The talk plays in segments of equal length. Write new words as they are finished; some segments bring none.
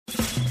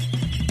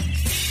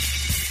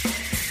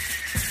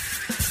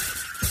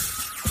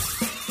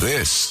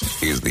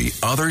This is The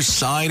Other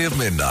Side of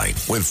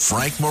Midnight with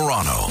Frank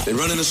Morano. They're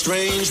running a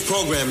strange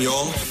program,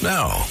 y'all.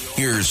 Now,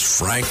 here's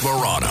Frank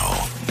Morano.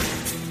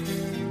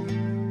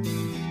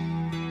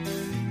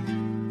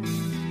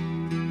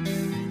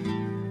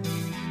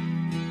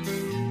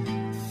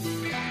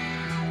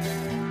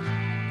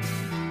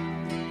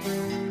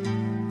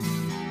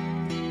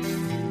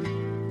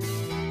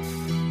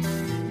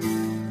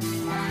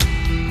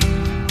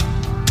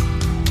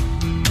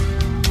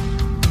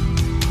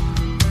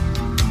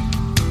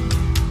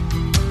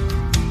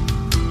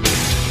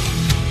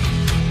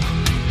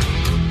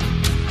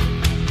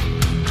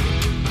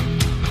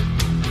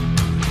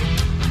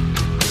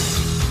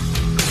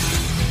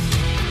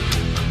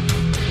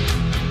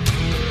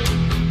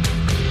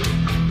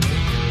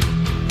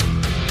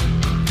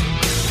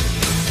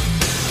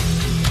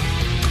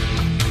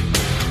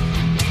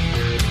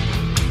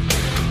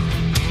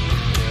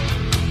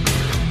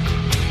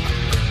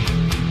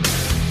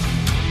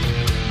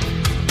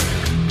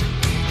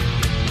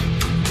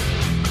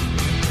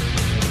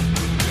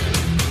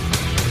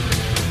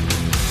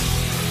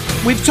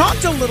 We've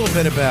talked a little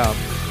bit about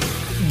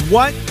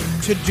what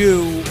to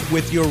do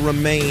with your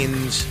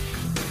remains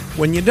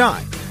when you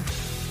die.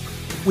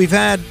 We've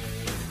had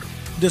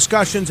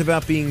discussions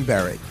about being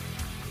buried.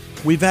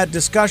 We've had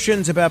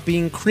discussions about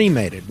being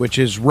cremated, which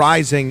is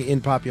rising in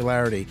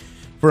popularity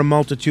for a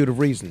multitude of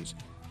reasons.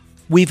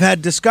 We've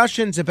had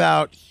discussions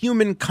about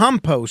human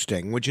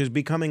composting, which is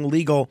becoming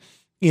legal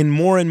in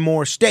more and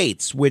more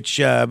states, which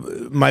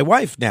my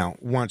wife now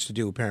wants to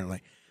do,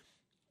 apparently.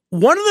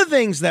 One of the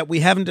things that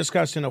we haven't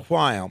discussed in a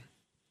while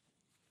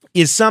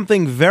is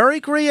something very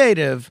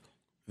creative,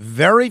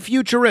 very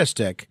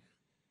futuristic,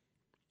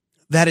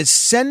 that is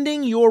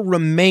sending your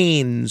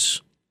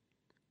remains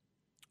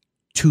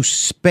to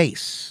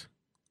space.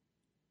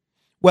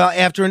 Well,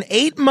 after an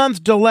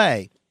 8-month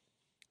delay,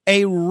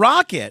 a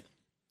rocket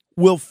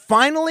will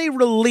finally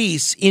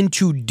release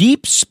into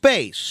deep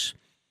space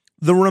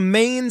the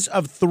remains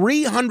of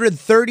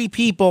 330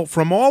 people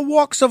from all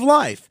walks of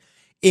life,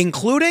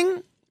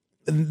 including,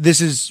 this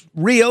is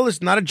real,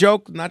 it's not a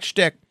joke, not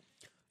shtick,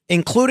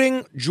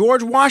 including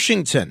George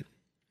Washington,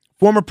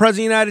 former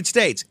president of the United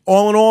States.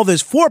 All in all,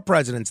 there's 4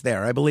 presidents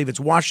there. I believe it's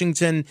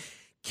Washington,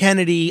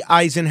 Kennedy,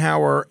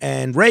 Eisenhower,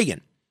 and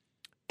Reagan.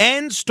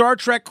 And Star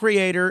Trek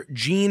creator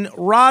Gene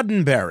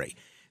Roddenberry.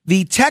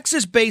 The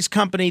Texas-based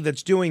company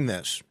that's doing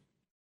this,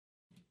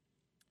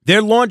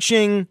 they're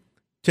launching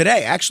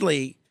today.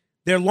 Actually,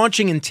 they're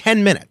launching in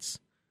 10 minutes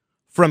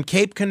from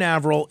Cape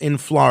Canaveral in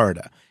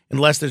Florida.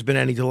 Unless there's been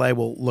any delay,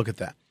 we'll look at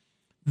that.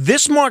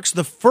 This marks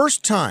the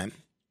first time,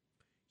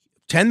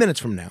 10 minutes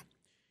from now,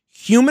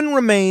 human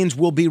remains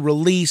will be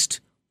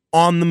released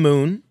on the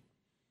moon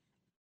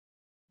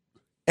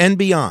and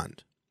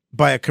beyond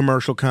by a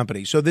commercial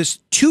company. So this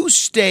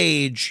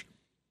 2-stage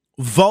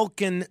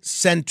Vulcan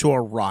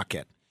Centaur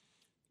rocket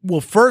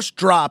will first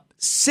drop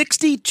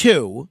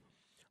 62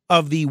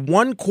 of the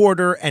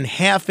 1/4 and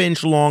 1/2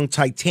 inch long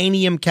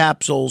titanium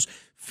capsules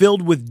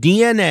filled with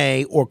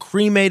DNA or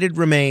cremated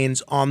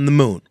remains on the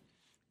moon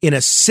in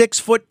a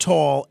 6-foot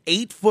tall,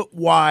 8-foot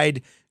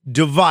wide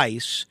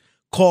device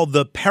called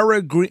the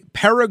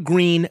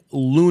Peregrine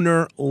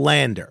Lunar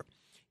Lander.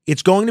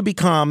 It's going to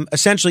become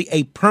essentially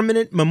a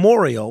permanent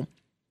memorial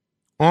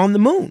on the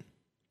moon.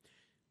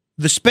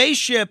 The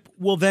spaceship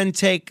will then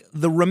take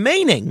the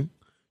remaining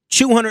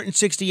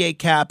 268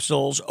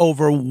 capsules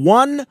over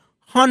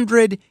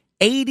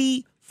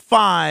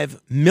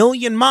 185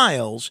 million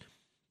miles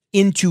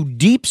into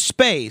deep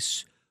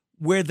space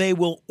where they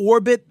will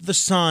orbit the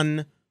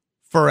sun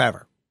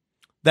forever.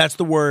 That's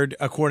the word,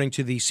 according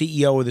to the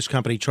CEO of this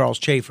company, Charles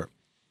Chafer.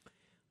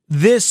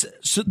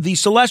 The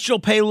celestial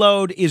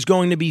payload is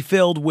going to be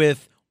filled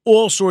with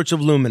all sorts of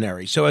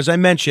luminaries. So as I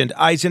mentioned,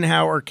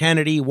 Eisenhower,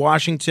 Kennedy,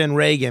 Washington,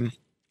 Reagan.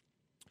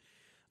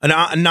 An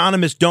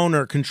anonymous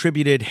donor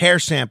contributed hair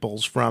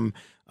samples from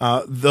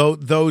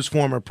those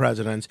former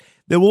presidents.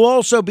 There will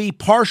also be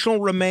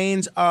partial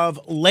remains of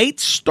late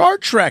Star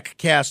Trek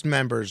cast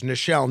members,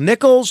 Nichelle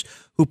Nichols,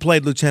 who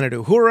played Lieutenant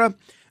Uhura,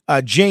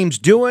 James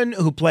Doohan,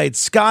 who played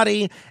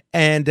Scotty,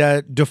 and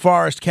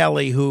DeForest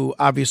Kelley, who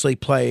obviously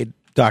played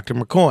Dr.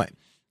 McCoy.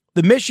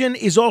 The mission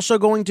is also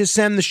going to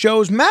send the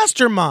show's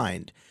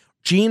mastermind,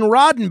 Gene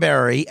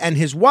Roddenberry, and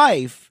his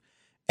wife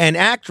and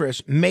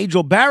actress,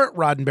 Majel Barrett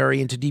Roddenberry,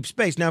 into deep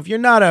space. Now, if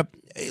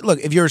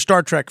you're a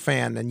Star Trek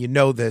fan and you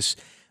know this,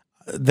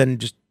 then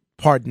just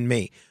pardon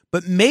me.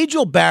 But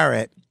Majel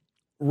Barrett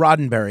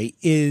Roddenberry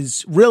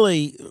is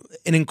really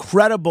an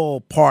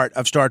incredible part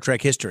of Star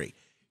Trek history.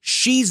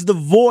 She's the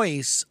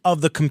voice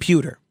of the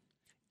computer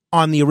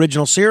on the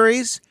original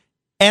series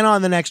and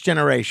on The Next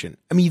Generation.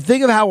 I mean, you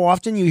think of how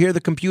often you hear the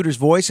computer's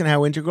voice and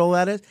how integral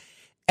that is.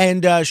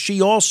 And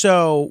she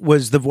also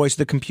was the voice of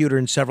the computer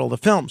in several of the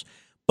films.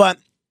 But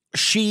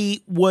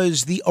she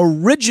was the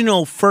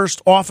original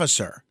first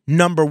officer,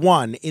 number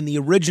 1, in the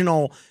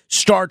original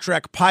Star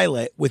Trek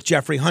pilot with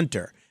Jeffrey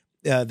Hunter,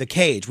 The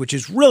Cage, which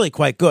is really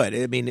quite good.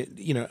 I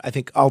mean, I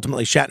think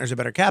ultimately Shatner's a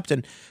better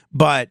captain,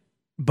 but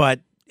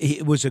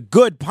it was a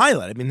good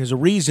pilot. I mean, there's a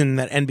reason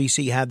that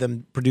NBC had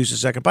them produce a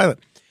second pilot.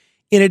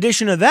 In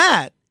addition to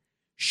that,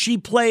 she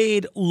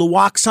played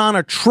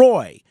Lwaxana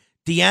Troi,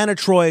 Deanna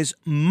Troi's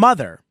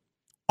mother,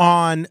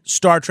 on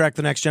Star Trek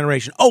The Next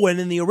Generation. Oh, and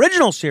in the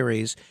original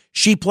series,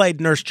 she played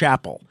Nurse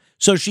Chapel.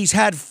 So she's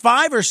had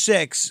 5 or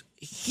 6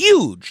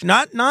 huge,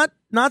 not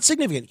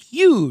significant,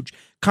 huge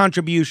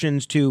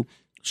contributions to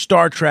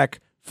Star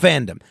Trek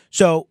fandom.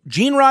 So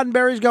Gene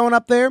Roddenberry's going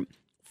up there.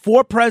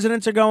 4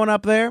 presidents are going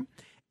up there.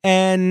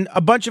 And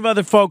a bunch of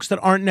other folks that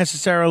aren't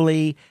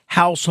necessarily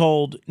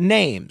household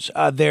names.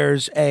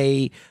 There's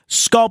a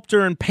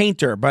sculptor and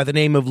painter by the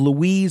name of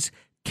Louise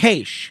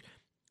Caiche,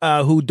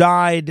 who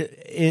died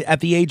at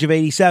the age of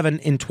 87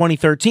 in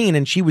 2013,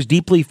 and she was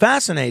deeply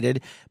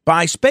fascinated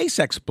by space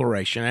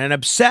exploration and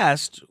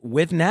obsessed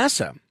with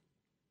NASA.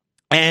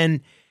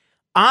 And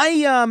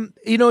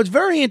it's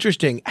very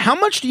interesting. How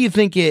much do you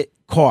think it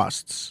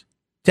costs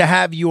to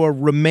have your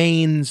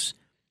remains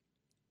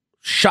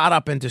shot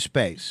up into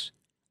space?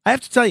 I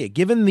have to tell you,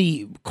 given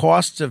the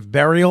costs of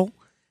burial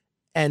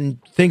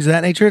and things of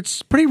that nature,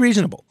 it's pretty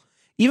reasonable.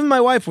 Even my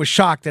wife was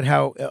shocked at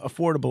how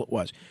affordable it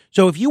was.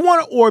 So if you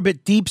want to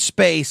orbit deep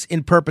space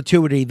in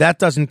perpetuity, that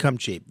doesn't come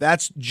cheap.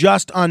 That's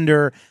just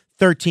under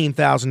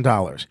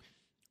 $13,000.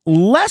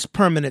 Less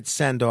permanent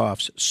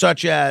send-offs,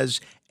 such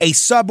as a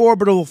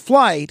suborbital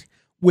flight,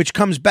 which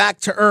comes back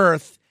to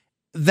Earth,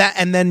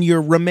 and then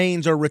your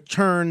remains are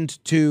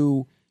returned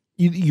to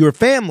your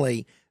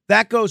family,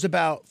 that goes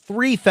about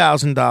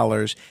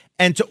 $3,000.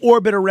 And to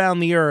orbit around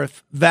the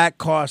Earth, that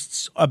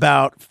costs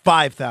about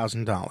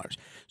 $5,000.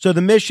 So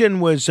the mission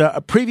was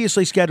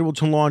previously scheduled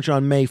to launch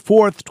on May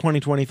 4th,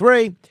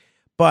 2023,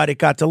 but it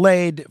got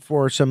delayed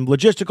for some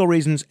logistical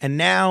reasons, and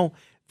now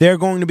they're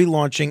going to be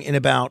launching in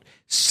about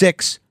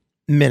 6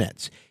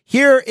 minutes.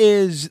 Here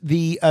is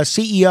the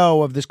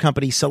CEO of this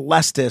company,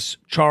 Celestis,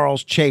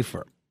 Charles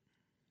Chafer.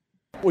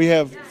 We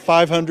have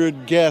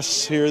 500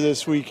 guests here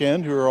this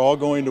weekend who are all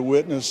going to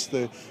witness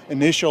the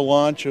initial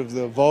launch of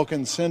the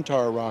Vulcan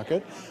Centaur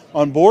rocket.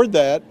 On board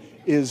that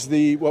is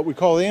what we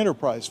call the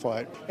Enterprise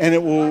flight, and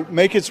it will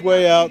make its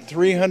way out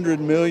 300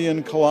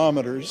 million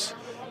kilometers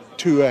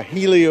to a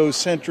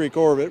heliocentric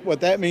orbit. What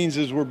that means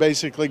is we're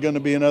basically going to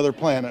be another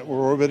planet.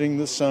 We're orbiting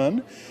the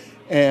sun,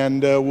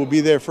 and we'll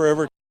be there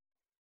forever.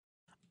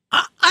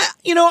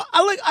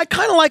 I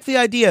kind of like the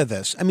idea of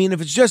this. I mean, if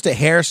it's just a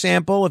hair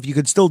sample, if you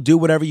could still do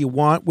whatever you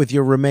want with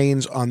your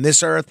remains on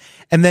this Earth,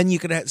 and then you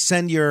could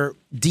send your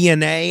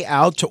DNA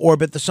out to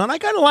orbit the sun, I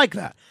kind of like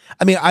that.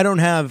 I mean, I don't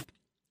have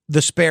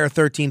the spare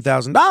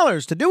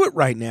 $13,000 to do it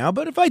right now,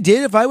 but if I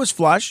did, if I was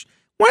flush,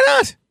 why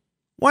not?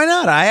 Why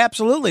not? I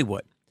absolutely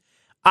would.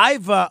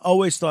 I've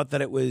always thought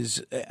that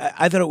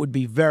I thought it would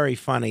be very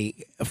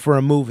funny for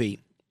a movie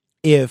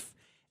if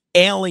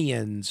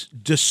aliens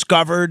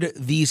discovered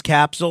these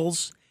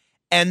capsules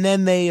and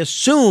then they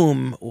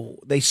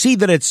see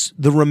that it's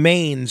the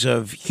remains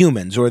of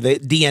humans or the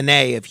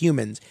DNA of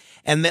humans.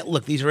 And that,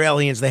 look, these are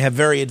aliens. They have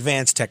very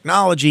advanced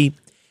technology,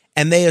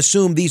 and they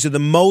assume these are the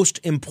most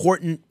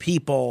important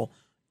people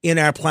in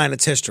our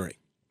planet's history.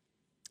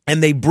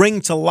 And they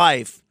bring to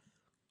life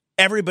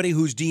everybody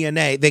whose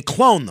DNA, they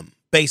clone them,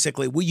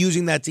 basically,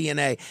 using that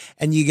DNA.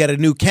 And you get a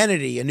new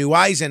Kennedy, a new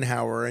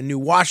Eisenhower, a new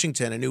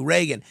Washington, a new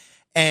Reagan,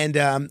 and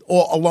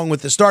along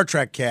with the Star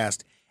Trek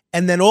cast.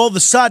 And then all of a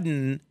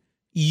sudden,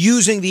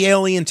 using the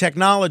alien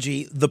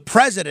technology, the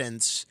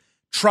presidents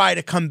try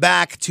to come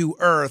back to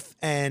Earth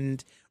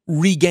and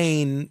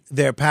regain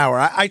their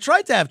power. I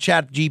tried to have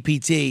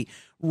ChatGPT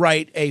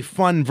write a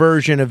fun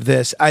version of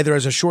this, either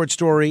as a short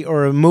story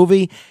or a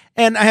movie,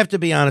 and I have to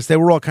be honest, they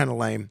were all kind of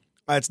lame.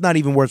 It's not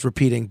even worth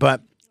repeating,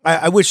 but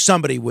I wish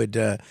somebody would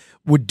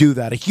do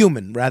that, a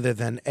human rather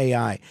than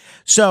AI.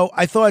 So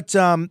I thought,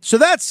 so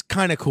that's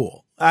kind of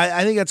cool.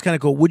 I think that's kind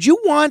of cool. Would you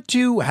want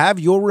to have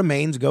your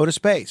remains go to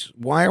space?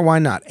 Why or why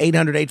not?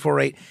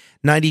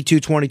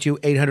 800-848-9222,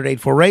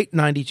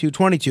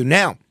 800-848-9222.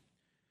 Now,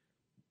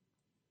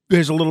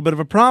 there's a little bit of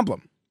a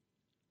problem.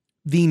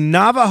 The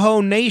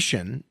Navajo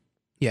Nation,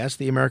 yes,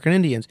 the American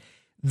Indians,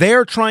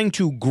 they're trying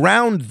to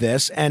ground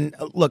this. And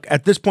look,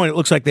 at this point, it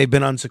looks like they've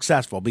been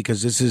unsuccessful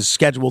because this is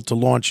scheduled to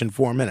launch in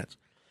 4 minutes.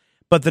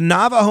 But the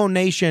Navajo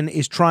Nation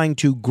is trying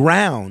to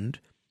ground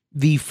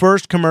the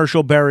first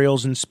commercial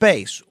burials in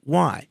space.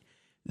 Why?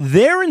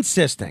 They're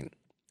insisting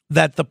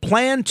that the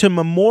plan to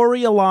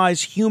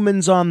memorialize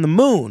humans on the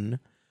moon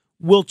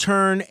will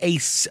turn a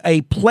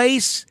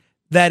place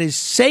that is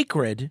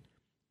sacred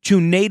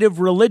to native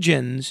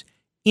religions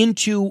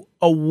into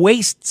a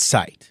waste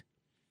site,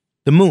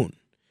 the moon.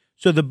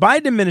 So the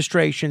Biden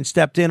administration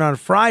stepped in on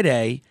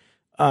Friday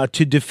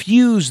to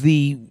diffuse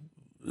the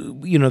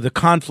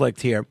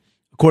conflict here,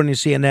 according to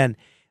CNN.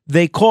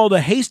 They called a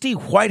hasty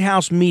White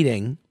House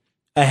meeting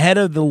ahead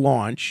of the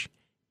launch,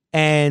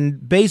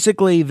 and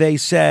basically they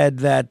said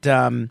that,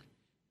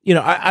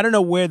 I don't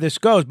know where this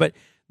goes, but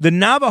the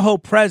Navajo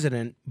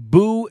president,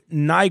 Boo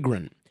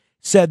Nygren,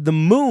 said the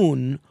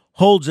moon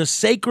holds a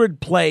sacred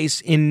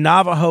place in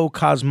Navajo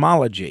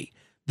cosmology.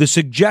 The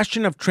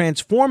suggestion of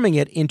transforming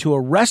it into a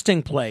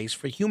resting place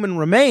for human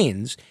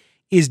remains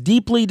is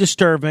deeply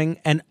disturbing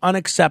and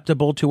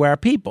unacceptable to our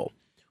people.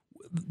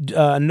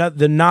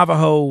 The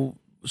Navajo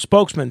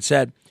spokesman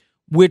said,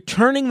 "We're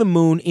turning the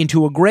moon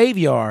into a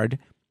graveyard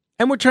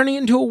and we're turning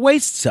it into a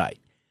waste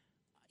site."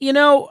 You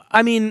know,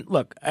 I mean,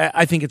 look,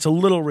 I think it's a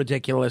little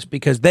ridiculous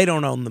because they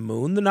don't own the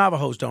moon. The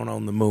Navajos don't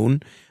own the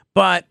moon.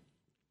 But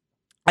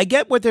I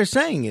get what they're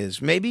saying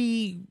is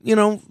maybe, you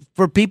know,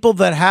 for people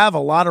that have a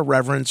lot of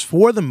reverence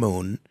for the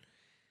moon,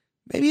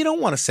 maybe you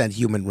don't want to send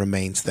human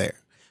remains there.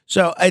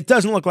 So it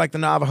doesn't look like the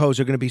Navajos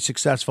are going to be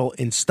successful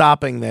in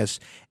stopping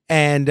this.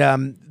 And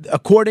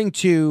according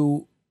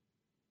to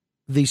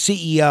the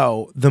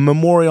CEO, the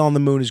memorial on the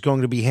moon is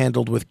going to be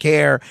handled with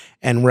care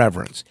and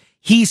reverence.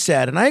 He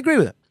said, and I agree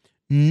with him,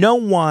 no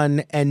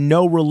one and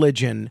no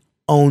religion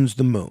owns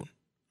the moon.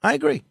 I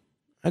agree.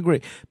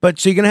 But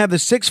so you're going to have the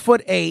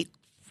 6'8",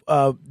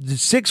 the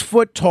 6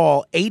 foot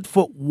tall, 8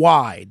 foot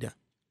wide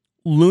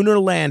lunar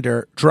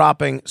lander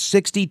dropping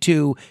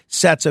 62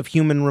 sets of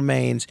human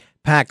remains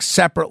packed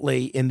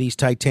separately in these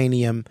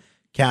titanium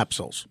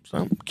capsules. So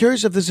I'm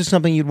curious if this is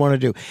something you'd want to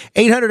do.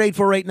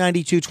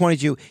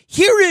 800-848-9222.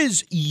 Here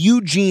is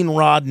Eugene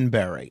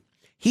Roddenberry.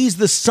 He's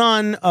the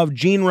son of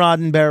Gene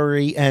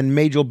Roddenberry and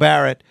Majel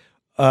Barrett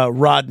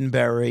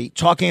Roddenberry,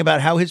 talking about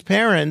how his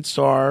parents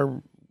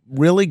are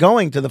really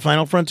going to the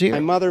final frontier. My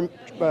mother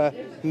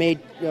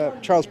made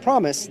Charles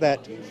promise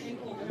that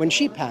when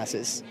she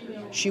passes,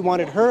 she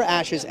wanted her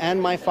ashes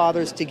and my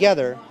father's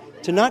together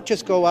to not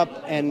just go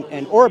up and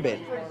orbit,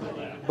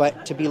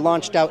 but to be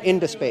launched out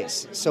into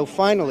space. So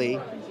finally,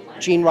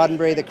 Gene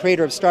Roddenberry, the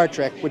creator of Star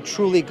Trek, would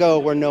truly go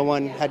where no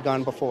one had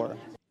gone before.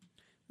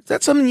 Is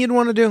that something you'd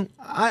want to do?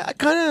 I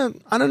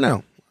don't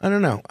know.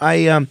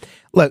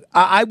 Look,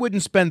 I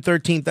wouldn't spend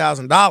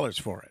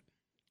 $13,000 for it.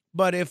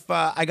 But if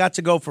I got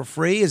to go for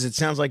free, as it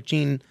sounds like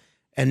Gene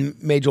and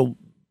Majel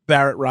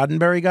Barrett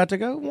Roddenberry got to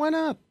go, why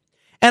not?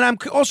 And I'm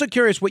also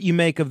curious what you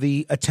make of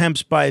the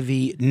attempts by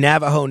the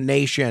Navajo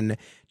Nation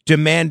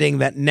demanding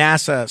that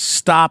NASA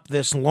stop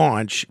this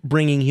launch,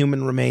 bringing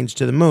human remains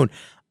to the moon.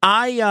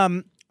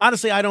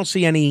 Honestly, I don't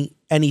see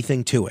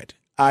anything to it.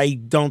 I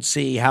don't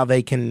see how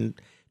they can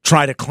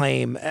try to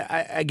claim,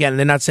 again,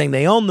 they're not saying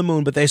they own the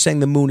moon, but they're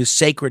saying the moon is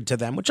sacred to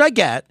them, which I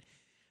get.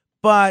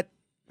 But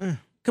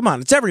come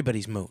on, it's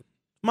everybody's moon.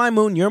 My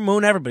moon, your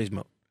moon, everybody's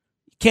moon.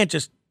 You can't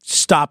just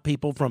stop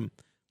people from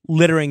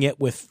littering it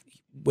with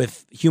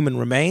human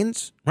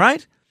remains,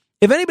 right?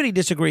 If anybody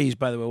disagrees,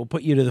 by the way, we'll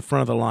put you to the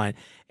front of the line.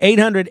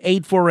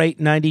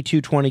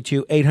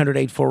 800-848-9222,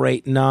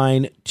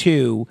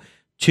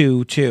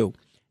 800-848-9222.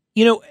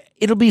 You know,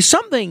 it'll be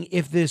something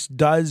if this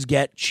does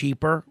get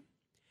cheaper,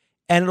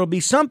 and it'll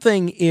be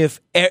something if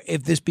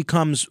this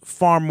becomes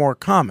far more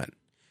common.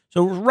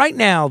 So right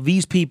now,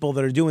 these people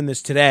that are doing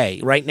this today,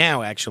 right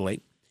now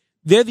actually,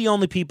 they're the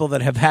only people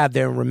that have had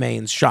their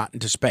remains shot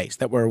into space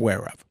that we're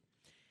aware of.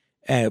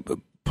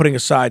 Putting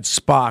aside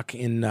Spock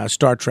in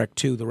Star Trek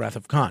II, The Wrath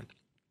of Khan.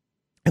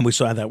 And we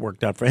saw how that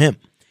worked out for him.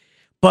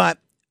 But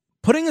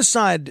putting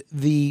aside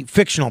the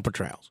fictional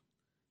portrayals,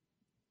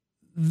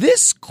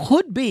 this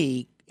could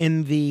be,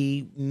 in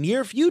the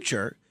near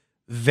future,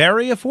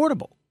 very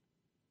affordable.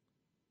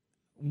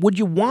 Would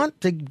you want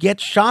to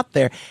get shot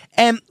there?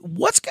 And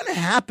what's going to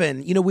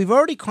happen? You know, we've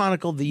already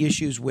chronicled the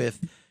issues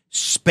with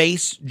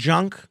space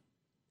junk.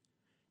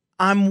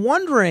 I'm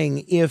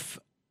wondering if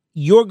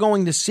you're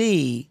going to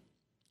see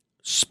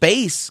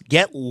space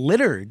get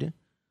littered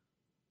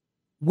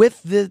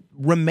with the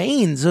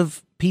remains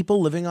of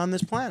people living on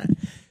this planet.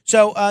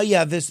 So,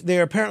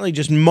 they're apparently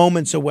just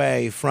moments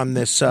away from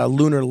this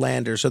lunar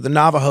lander. So the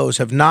Navajos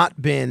have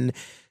not been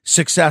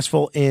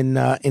successful in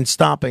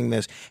stopping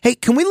this. Hey,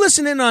 can we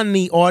listen in on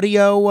the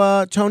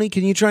audio, Tony?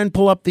 Can you try and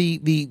pull up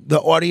the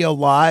audio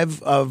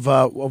live of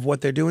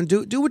what they're doing?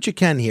 Do what you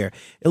can here.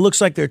 It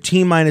looks like they're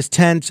T-minus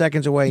 10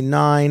 seconds away.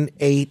 9,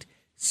 8,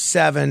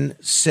 7,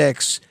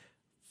 6,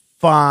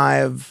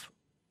 5,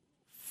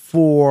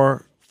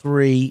 4,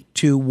 3,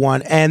 2,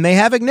 1. And they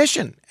have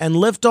ignition and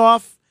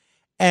liftoff.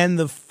 And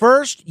the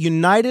first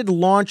United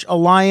Launch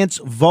Alliance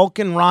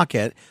Vulcan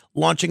rocket,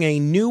 launching a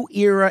new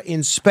era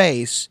in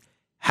space,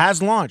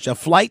 has launched a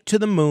flight to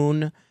the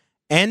moon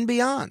and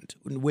beyond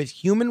with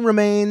human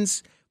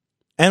remains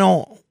and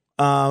all.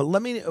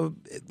 Let me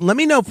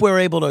know if we're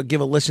able to give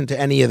a listen to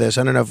any of this.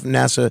 I don't know if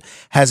NASA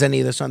has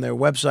any of this on their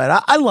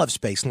website. I love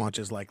space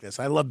launches like this.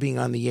 I love being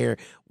on the air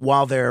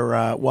while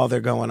they're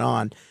going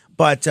on.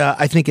 But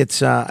I think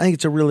it's a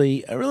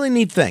really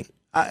neat thing.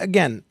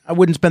 Again, I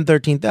wouldn't spend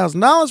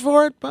 $13,000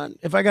 for it, but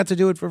if I got to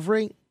do it for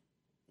free,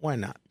 why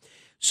not?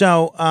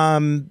 So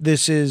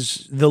this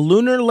is the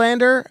lunar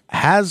lander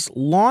has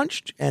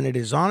launched, and it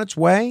is on its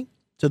way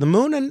to the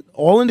moon, and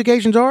all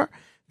indications are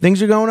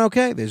things are going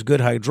okay. There's good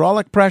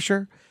hydraulic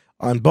pressure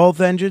on both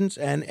engines,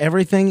 and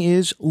everything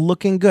is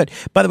looking good.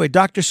 By the way,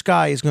 Dr.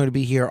 Sky is going to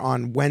be here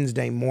on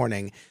Wednesday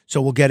morning,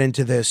 so we'll get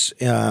into this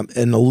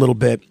in a little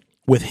bit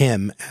with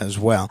him as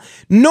well.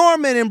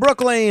 Norman in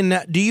Brooklyn,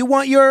 do you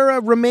want your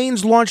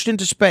remains launched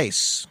into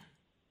space?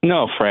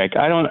 No, Frank,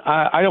 I don't.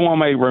 I don't want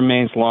my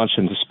remains launched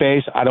into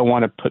space. I don't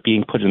want it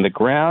being put in the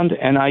ground,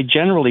 and I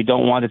generally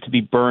don't want it to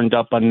be burned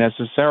up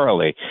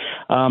unnecessarily.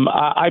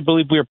 I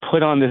believe we are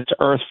put on this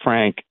earth,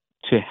 Frank,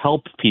 to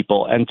help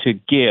people and to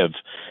give,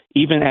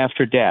 even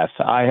after death.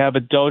 I have a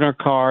donor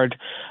card.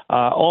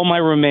 All my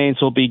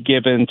remains will be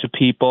given to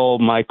people.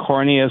 My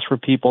corneas for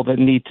people that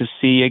need to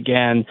see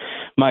again.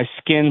 My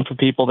skin for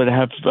people that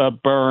have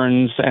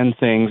burns and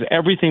things.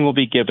 Everything will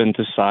be given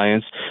to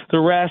science. The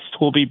rest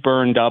will be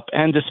burned up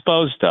and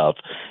disposed of.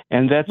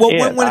 And that's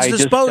it. When it's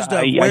disposed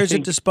of, where is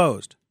it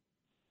disposed?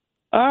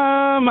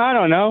 I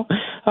don't know.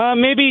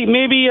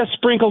 Maybe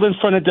sprinkled in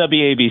front of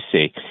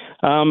WABC.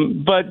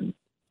 But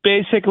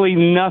basically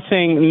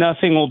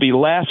nothing will be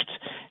left.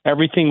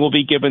 Everything will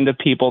be given to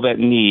people that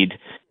need.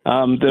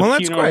 The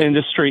funeral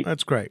industry.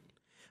 That's great.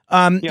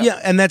 Yeah,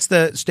 and that's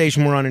the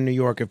station we're on in New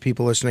York of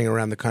people listening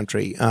around the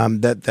country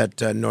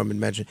that Norman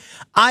mentioned.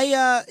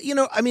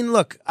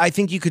 Look, I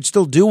think you could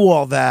still do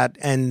all that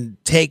and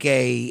take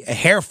a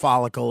hair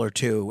follicle or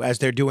two, as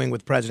they're doing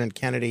with President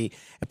Kennedy,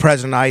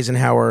 President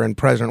Eisenhower, and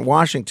President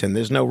Washington.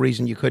 There's no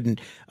reason you couldn't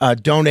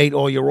donate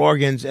all your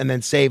organs and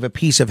then save a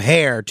piece of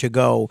hair to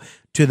go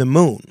to the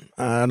moon.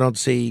 I don't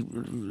see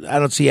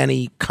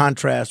any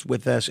contrast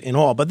with this in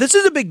all. But this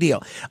is a big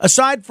deal.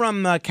 Aside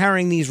from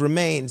carrying these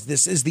remains,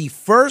 this is the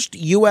first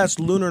U.S.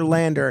 lunar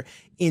lander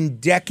in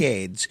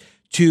decades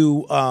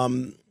to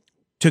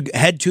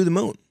head to the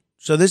moon.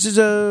 So this is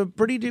a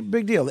pretty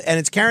big deal. And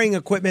it's carrying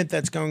equipment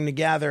that's going to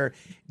gather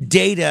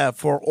data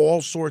for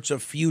all sorts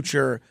of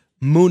future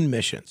moon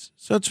missions.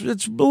 So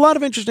it's a lot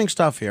of interesting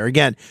stuff here.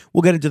 Again,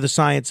 we'll get into the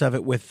science of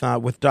it with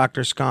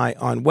Dr. Sky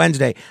on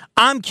Wednesday.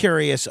 I'm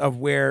curious of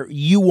where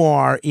you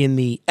are in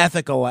the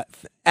ethical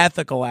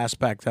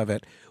aspect of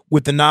it,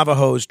 with the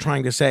Navajos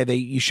trying to say that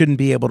you shouldn't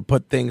be able to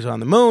put things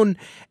on the moon,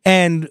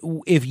 and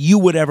if you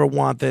would ever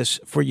want this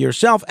for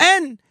yourself.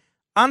 And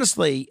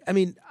honestly, I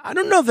mean, I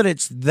don't know that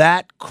it's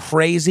that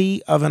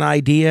crazy of an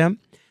idea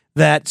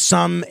that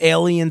some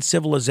alien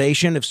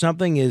civilization, if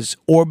something is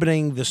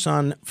orbiting the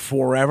sun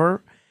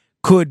forever,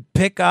 could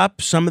pick up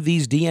some of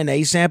these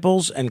DNA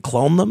samples and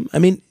clone them. I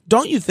mean,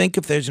 don't you think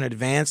if there's an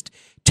advanced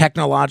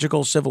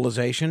technological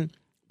civilization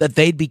that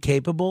they'd be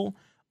capable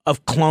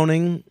of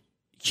cloning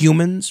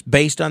humans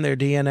based on their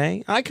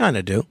DNA? I kind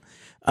of do.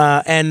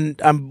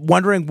 And I'm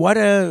wondering what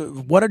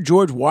a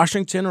George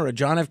Washington or a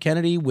John F.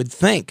 Kennedy would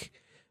think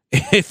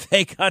if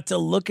they got to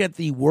look at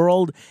the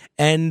world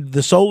and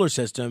the solar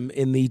system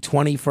in the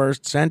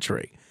 21st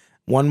century.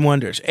 One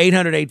wonders.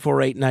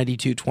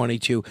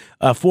 800-848-9222.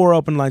 4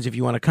 open lines if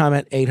you want to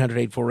comment.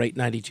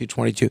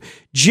 800-848-9222.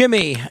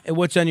 Jimmy,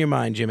 what's on your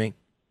mind, Jimmy?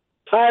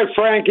 Hi,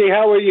 Frankie.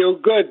 How are you?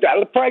 Good.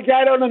 Frankie,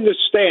 I don't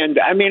understand.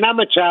 I mean,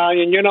 I'm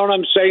Italian. You know what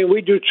I'm saying?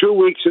 We do 2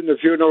 weeks in the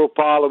funeral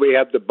parlor. We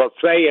have the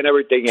buffet and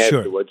everything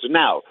afterwards.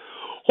 Now,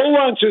 who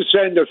wants to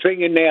send a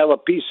fingernail, a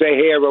piece of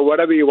hair, or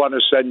whatever you want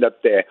to send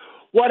up there?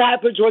 What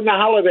happens when the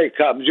holiday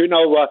comes? You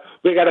know,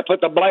 we got to put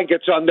the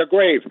blankets on the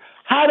grave.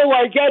 How do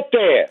I get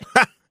there?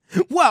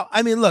 Well,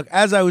 I mean, look,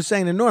 as I was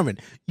saying to Norman,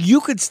 you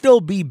could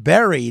still be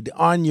buried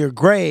on your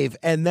grave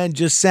and then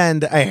just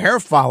send a hair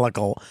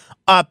follicle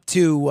up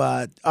to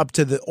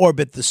the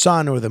orbit the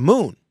sun or the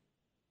moon.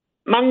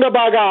 Manga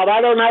bagab, I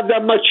don't have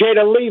that much hair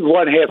to leave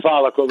one hair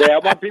follicle there. I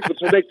want people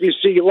to make me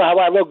see how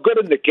I look good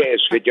in the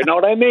casket. You know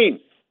what I mean?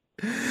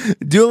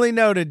 Duly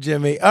noted,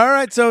 Jimmy. All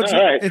right, so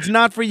it's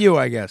not for you,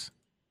 I guess.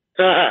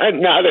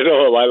 Not at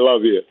all. I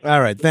love you.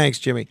 All right. Thanks,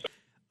 Jimmy.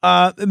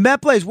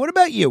 Matt Blaze, what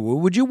about you?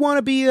 Would you want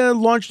to be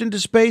launched into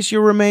space,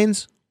 your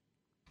remains?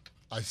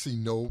 I see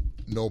no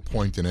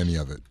point in any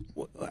of it.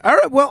 All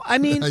right. Well, I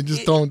mean, I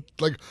just don't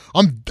like.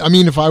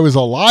 If I was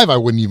alive, I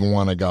wouldn't even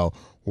want to go.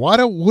 What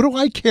do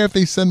I care if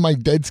they send my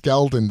dead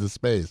skeleton to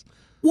space?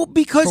 Well,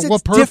 because for it's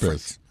what purpose?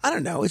 Different. I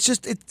don't know. It's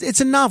just it's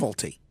a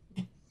novelty.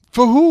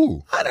 For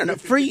who? I don't know.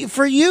 For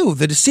you,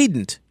 the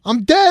decedent.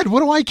 I'm dead. What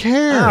do I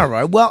care? All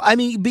right. Well, I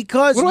mean,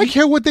 because... What do I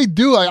care what they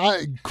do?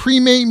 I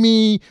cremate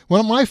me.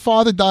 When my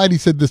father died, he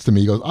said this to me.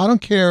 He goes, I don't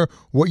care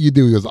what you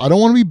do. He goes, I don't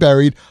want to be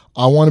buried.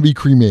 I want to be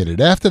cremated.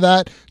 After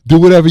that, do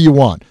whatever you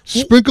want.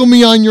 Sprinkle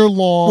me on your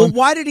lawn. Well,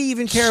 why did he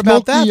even care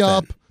about that? Smoke me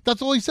up.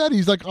 That's all he said.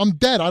 He's like, I'm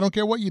dead. I don't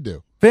care what you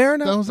do. Fair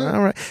enough. That was it.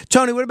 All right.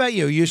 Tony, what about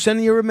you? You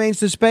sending your remains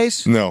to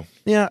space? No.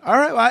 Yeah. All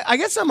right. Well, I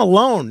guess I'm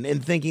alone in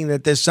thinking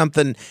that there's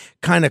something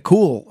kind of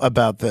cool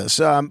about this.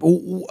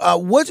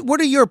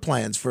 What are your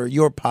plans for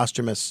your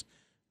posthumous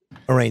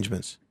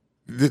arrangements?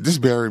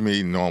 Just bury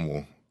me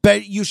normal.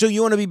 So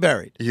you want to be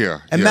buried? Yeah.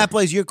 And Matt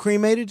Blaze, you're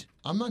cremated?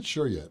 I'm not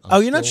sure yet.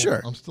 You're not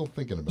sure? I'm still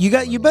thinking about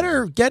it. You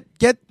better get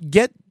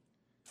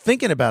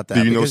thinking about that.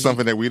 Do you know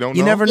something that we don't know?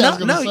 You never know.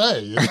 No,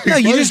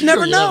 you just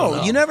never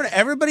know. You never know.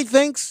 Everybody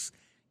thinks,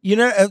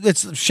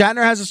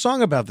 Shatner has a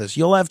song about this.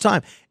 You'll have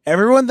time.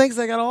 Everyone thinks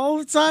they got all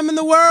the time in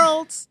the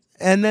world,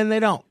 and then they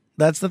don't.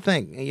 That's the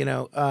thing.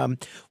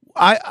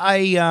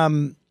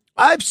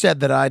 I've said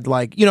that I'd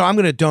like, I'm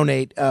going to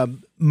donate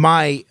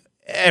my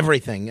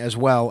everything as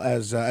well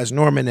as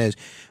Norman is,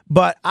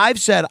 but I've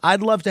said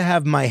I'd love to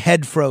have my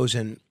head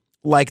frozen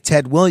like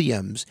Ted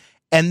Williams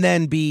and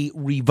then be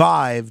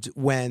revived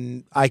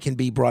when I can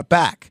be brought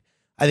back.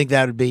 I think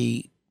that would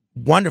be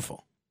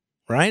wonderful,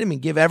 right? I mean,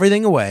 give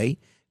everything away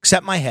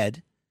except my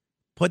head,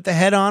 put the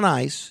head on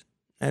ice,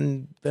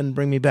 and then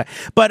bring me back.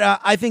 But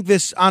I think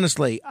this,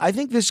 honestly, I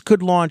think this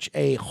could launch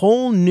a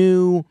whole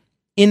new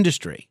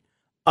industry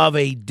of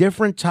a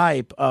different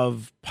type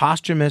of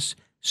posthumous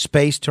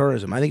space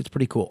tourism. I think it's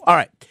pretty cool. All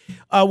right.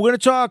 We're going to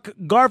talk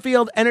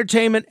Garfield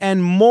entertainment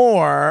and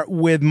more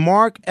with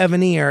Mark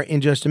Evanier in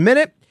just a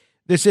minute.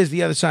 This is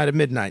The Other Side of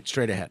Midnight.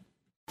 Straight ahead.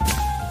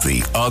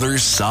 The Other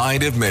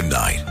Side of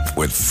Midnight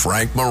with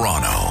Frank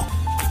Morano.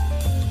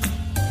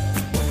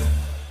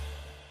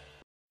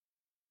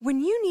 When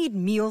you need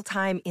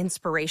mealtime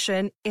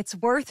inspiration, it's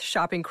worth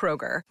shopping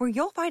Kroger, where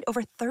you'll find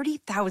over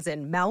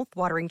 30,000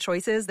 mouth-watering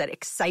choices that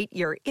excite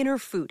your inner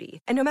foodie.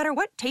 And no matter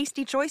what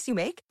tasty choice you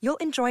make, you'll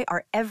enjoy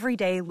our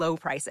everyday low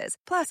prices,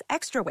 plus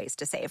extra ways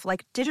to save,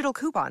 like digital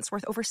coupons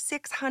worth over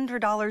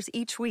 $600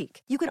 each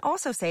week. You can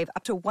also save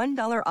up to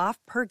 $1 off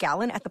per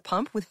gallon at the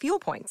pump with fuel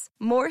points.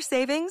 More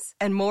savings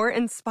and more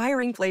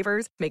inspiring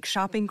flavors make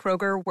shopping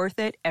Kroger worth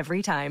it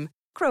every time.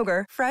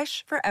 Kroger,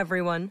 fresh for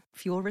everyone.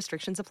 Fuel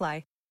restrictions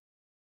apply.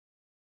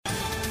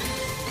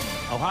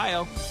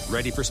 Ohio,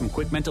 ready for some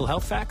quick mental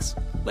health facts?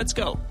 Let's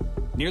go.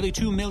 Nearly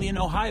 2 million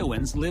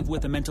Ohioans live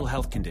with a mental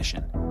health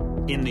condition.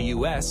 In the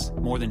U.S.,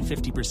 more than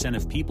 50%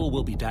 of people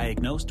will be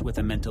diagnosed with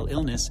a mental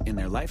illness in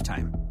their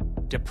lifetime.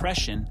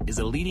 Depression is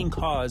a leading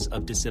cause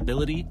of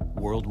disability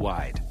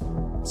worldwide.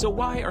 So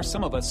why are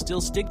some of us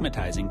still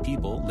stigmatizing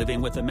people living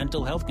with a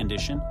mental health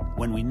condition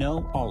when we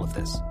know all of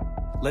this?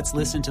 Let's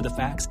listen to the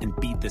facts and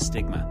beat the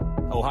stigma.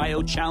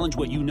 Ohio, challenge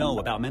what you know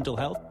about mental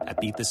health at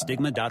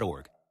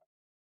beatthestigma.org.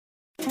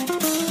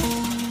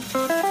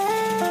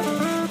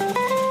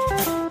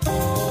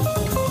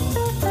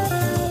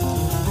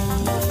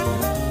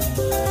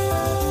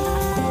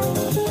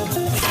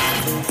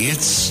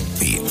 It's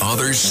The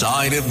Other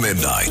Side of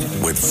Midnight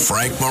with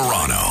Frank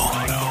Morano.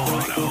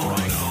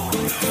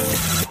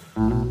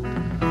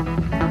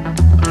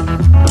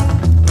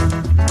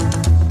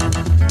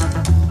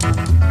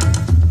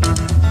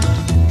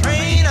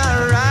 Train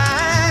I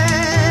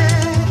ride,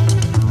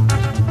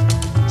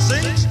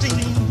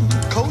 16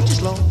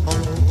 coaches long.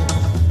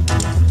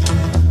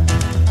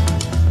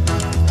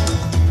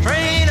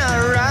 Train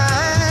I ride,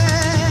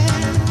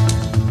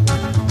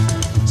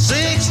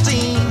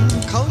 16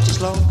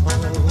 coaches long.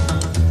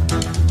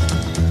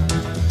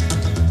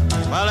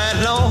 Well, that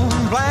long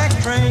black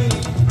train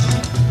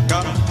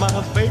got my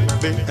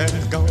baby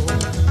and gone.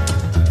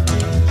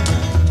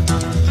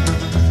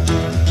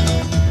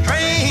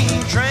 Train,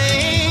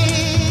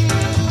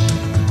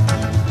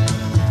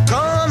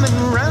 coming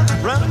round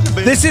the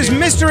bend. This is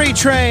Mystery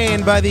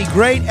Train by the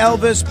great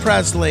Elvis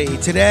Presley.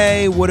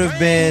 Today would have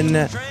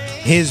been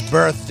his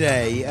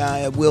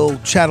birthday. We'll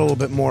chat a little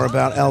bit more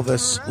about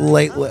Elvis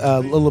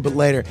a little bit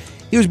later.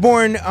 He was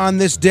born on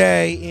this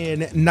day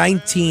in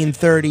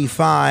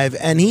 1935,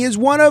 and he is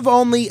one of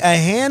only a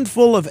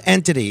handful of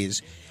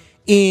entities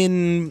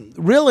in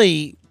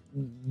really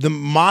the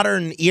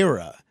modern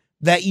era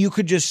that you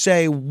could just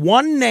say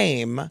one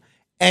name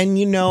and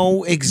you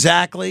know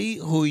exactly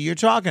who you're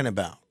talking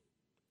about.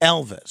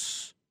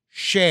 Elvis,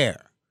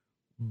 Cher,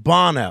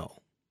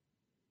 Bono,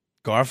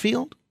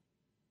 Garfield.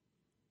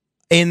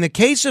 In the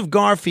case of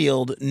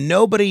Garfield,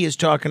 nobody is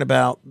talking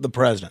about the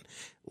president.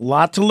 A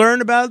lot to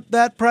learn about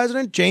that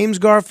president, James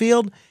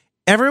Garfield.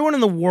 Everyone in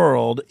the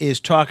world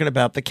is talking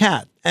about the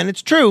cat. And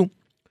it's true.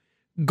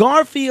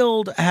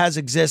 Garfield has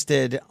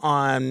existed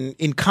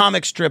in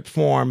comic strip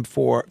form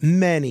for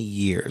many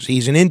years.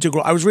 He's an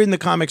integral. I was reading the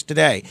comics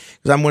today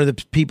because I'm one of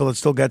the people that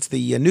still gets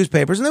the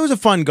newspapers. And there was a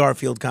fun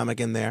Garfield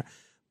comic in there.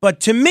 But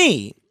to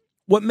me,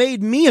 what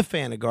made me a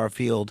fan of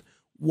Garfield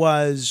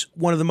was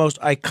one of the most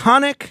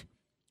iconic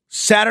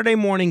Saturday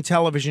morning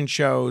television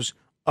shows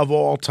of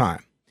all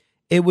time.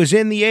 It was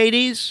in the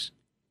 80s,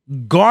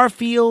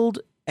 Garfield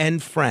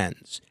and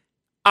Friends.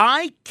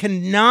 I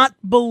cannot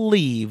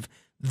believe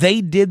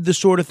they did the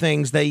sort of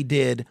things they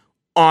did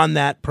on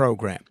that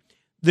program.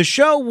 The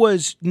show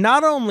was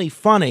not only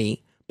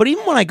funny, but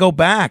even when I go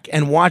back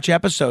and watch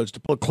episodes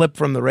to pull a clip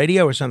from the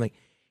radio or something,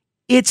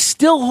 it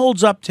still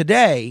holds up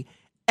today.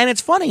 And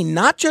it's funny,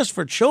 not just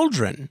for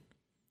children,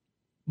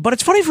 but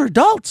it's funny for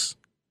adults.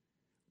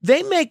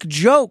 They make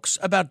jokes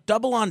about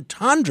double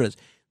entendres.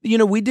 You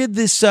know, we did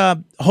this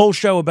whole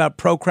show about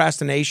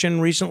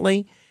procrastination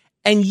recently,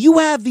 and you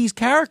have these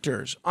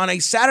characters on a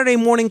Saturday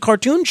morning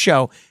cartoon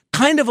show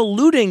kind of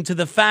alluding to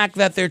the fact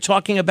that they're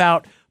talking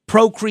about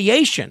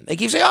procreation. They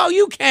keep saying, oh,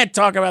 you can't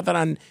talk about that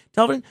on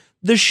television.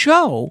 The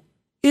show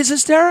is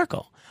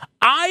hysterical.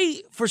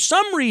 For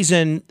some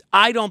reason,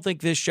 I don't think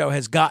this show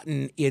has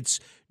gotten its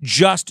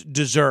just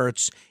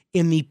desserts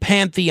in the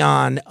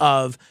pantheon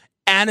of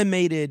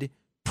animated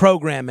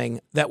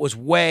programming that was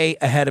way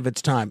ahead of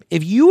its time.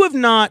 If you have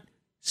not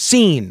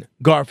seen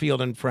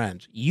Garfield and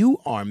Friends, you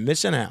are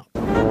missing out.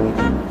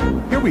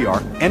 Here we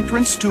are,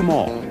 entrance to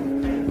mall.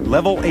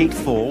 Level 8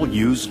 full,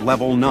 use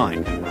level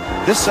 9.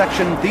 This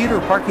section, theater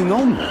parking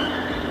only.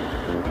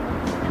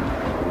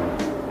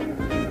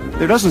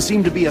 There doesn't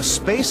seem to be a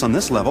space on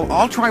this level.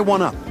 I'll try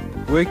one up.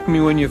 Wake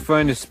me when you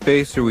find a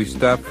space or we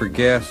stop for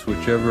gas,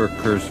 whichever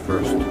occurs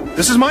first.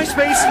 This is my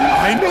space.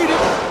 I made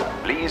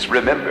it. Please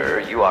remember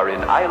you are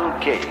in Aisle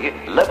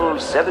K, Level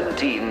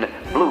 17,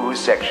 Blue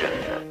Section.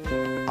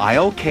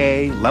 Aisle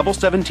K, Level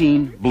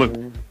 17,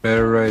 Blue.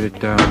 Better write it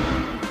down.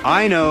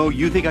 I know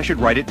you think I should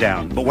write it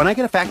down, but when I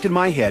get a fact in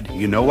my head,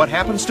 you know what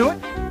happens to it?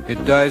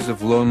 It dies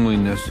of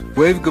loneliness.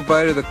 Wave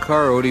goodbye to the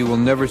car, Odie. We'll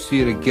never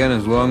see it again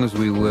as long as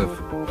we live.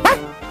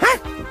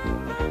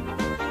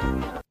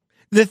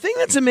 The thing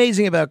that's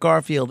amazing about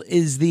Garfield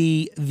is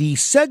the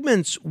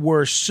segments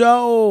were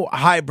so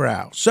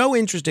highbrow, so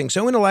interesting,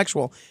 so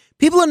intellectual.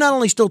 People are not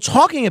only still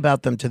talking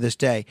about them to this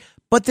day,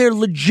 but they're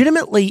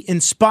legitimately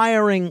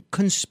inspiring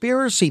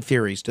conspiracy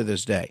theories to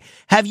this day.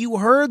 Have you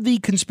heard the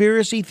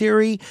conspiracy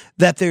theory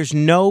that there's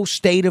no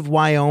state of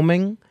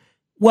Wyoming?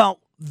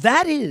 Well,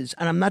 that is,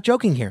 and I'm not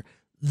joking here,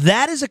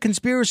 that is a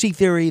conspiracy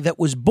theory that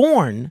was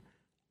born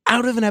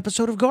out of an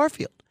episode of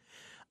Garfield.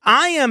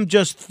 I am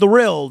just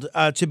thrilled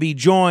to be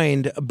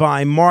joined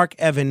by Mark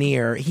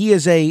Evanier. He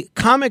is a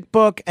comic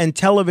book and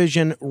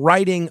television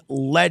writing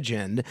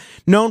legend,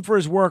 known for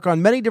his work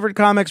on many different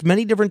comics,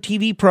 many different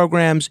TV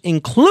programs,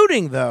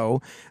 including,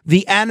 though,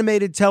 the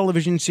animated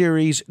television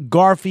series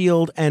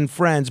Garfield and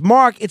Friends.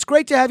 Mark, it's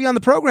great to have you on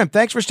the program.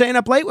 Thanks for staying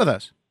up late with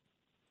us.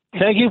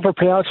 Thank you for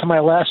pronouncing my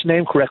last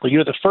name correctly.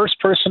 You're the first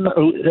person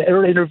who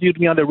ever interviewed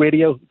me on the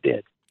radio who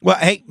did. Well,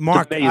 hey,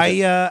 Mark,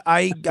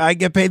 I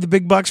get paid the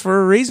big bucks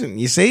for a reason.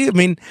 You see, I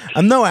mean,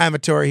 I'm no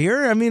amateur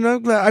here. I mean, all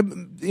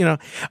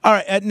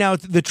right. Now,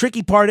 the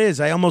tricky part is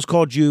I almost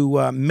called you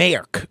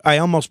Mayerk. I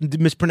almost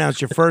mispronounced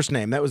your first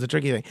name. That was the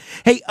tricky thing.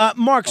 Hey,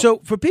 Mark, so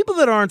for people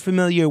that aren't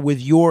familiar with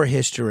your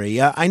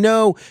history, I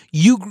know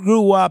you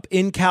grew up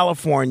in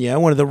California,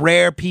 one of the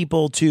rare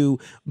people to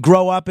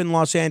grow up in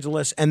Los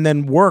Angeles and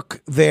then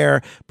work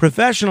there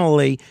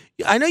professionally.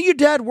 I know your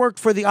dad worked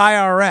for the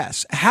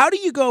IRS. How do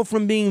you go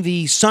from being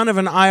the son of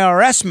an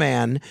IRS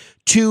man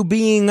to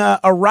being a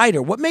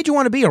writer? What made you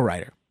want to be a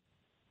writer?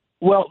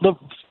 Well, the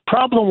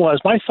problem was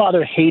my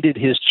father hated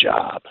his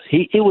job.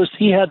 He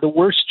had the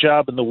worst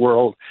job in the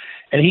world,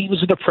 and he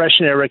was a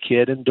Depression-era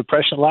kid. And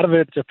a lot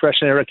of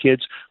Depression-era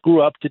kids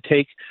grew up to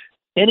take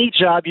any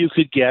job you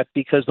could get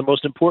because the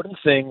most important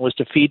thing was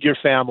to feed your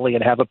family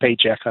and have a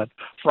paycheck on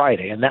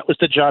Friday. And that was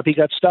the job he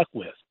got stuck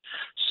with.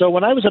 So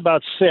when I was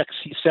about 6,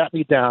 he sat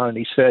me down and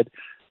he said,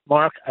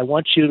 Mark, I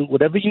want you to,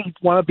 whatever you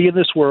want to be in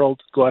this world,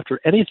 go after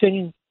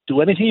anything,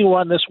 do anything you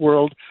want in this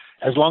world,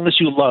 as long as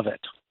you love it.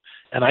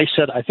 And I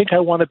said, I think I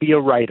want to be a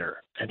writer.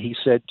 And he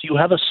said, do you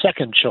have a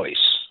second choice?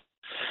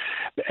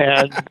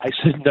 And I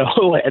said,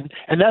 no.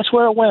 And that's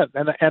where it went.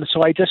 And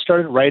so I just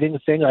started writing the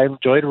thing. I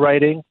enjoyed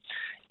writing.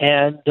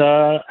 And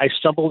I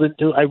stumbled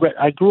into,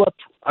 I grew up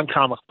on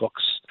comic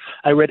books.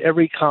 I read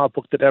every comic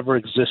book that ever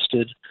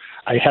existed.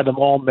 I had them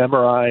all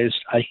memorized.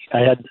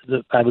 I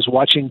was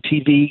watching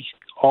TV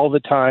all the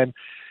time.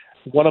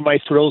 One of my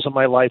thrills in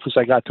my life was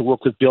I got to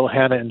work with Bill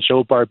Hanna and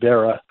Joe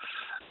Barbera,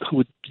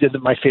 who did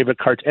my favorite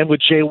cartoon, and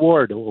with Jay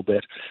Ward a little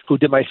bit, who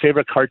did my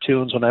favorite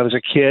cartoons when I was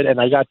a kid. And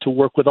I got to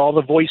work with all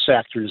the voice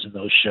actors in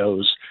those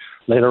shows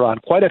later on.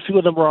 Quite a few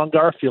of them were on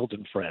Garfield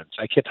and Friends.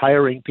 I kept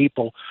hiring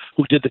people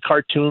who did the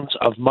cartoons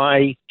of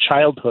my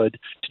childhood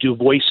to do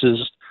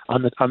voices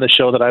on the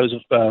show that I was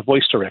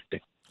voice directing.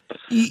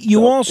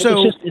 You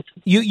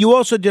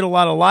also did a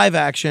lot of live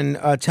action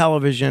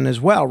television as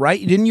well,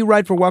 right? Didn't you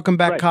write for Welcome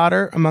Back,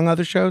 Kotter, among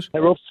other shows? I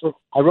wrote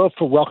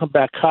for Welcome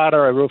Back,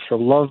 Kotter. I wrote for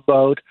Love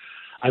Boat.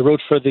 I wrote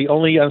for the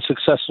only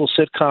unsuccessful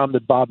sitcom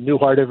that Bob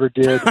Newhart ever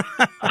did.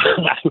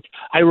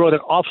 I wrote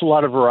an awful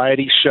lot of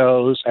variety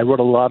shows. I wrote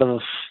a lot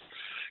of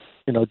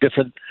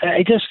different.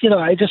 I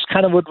just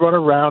kind of would run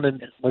around,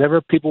 and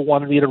whenever people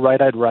wanted me to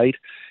write, I'd write.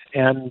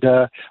 And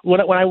when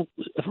I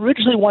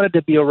originally wanted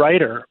to be a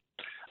writer,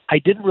 I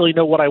didn't really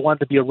know what I wanted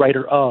to be a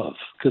writer of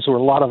because there were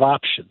a lot of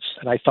options.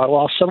 And I thought, well,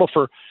 I'll settle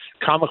for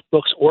comic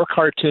books or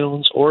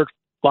cartoons or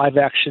live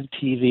action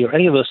TV or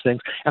any of those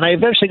things. And I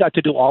eventually got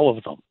to do all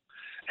of them.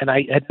 And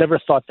I had never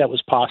thought that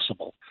was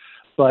possible.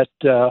 But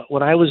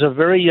when I was a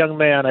very young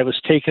man, I was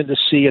taken to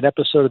see an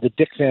episode of the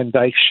Dick Van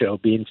Dyke Show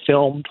being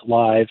filmed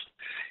live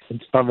in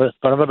front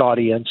of an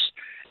audience.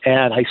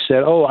 And I said,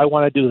 I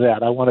want to do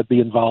that. I want to be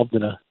involved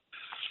in a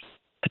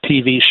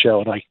TV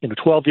show. And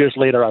 12 years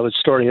later, I was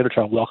story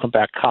editor on Welcome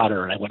Back,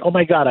 Kotter, and I went, oh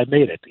my God, I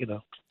made it.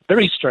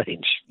 Very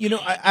strange.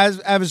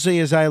 As obviously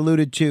as I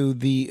alluded to,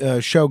 the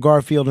show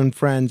Garfield and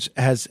Friends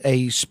has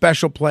a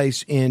special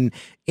place in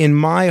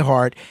my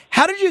heart.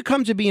 How did you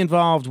come to be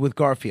involved with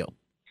Garfield?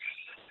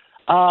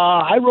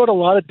 I wrote a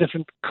lot of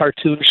different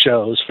cartoon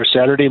shows for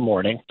Saturday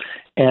morning,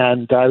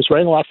 and I was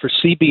writing a lot for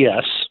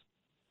CBS,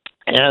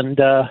 and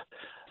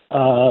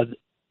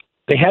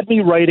they had me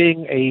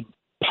writing a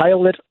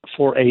pilot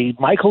for a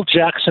Michael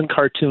Jackson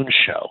cartoon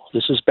show.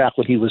 This is back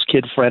when he was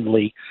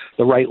kid-friendly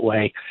the right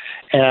way.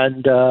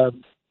 And the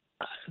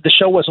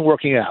show wasn't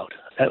working out.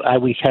 I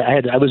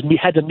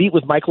had to meet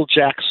with Michael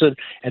Jackson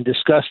and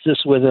discuss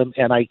this with him,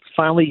 and I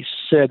finally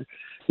said,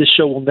 this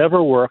show will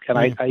never work. And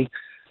I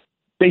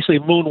basically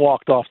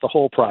moonwalked off the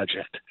whole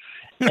project.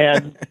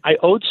 And I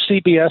owed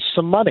CBS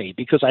some money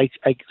because I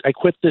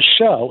quit this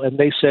show, and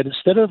they said,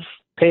 instead of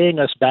paying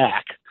us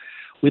back,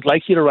 we'd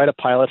like you to write a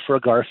pilot for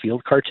a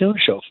Garfield cartoon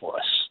show for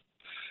us.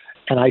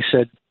 And I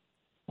said,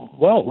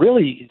 well,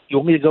 really, you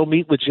want me to go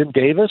meet with Jim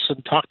Davis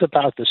and talk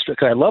about the strip?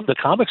 Because I love the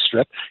comic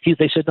strip.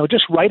 They said, no,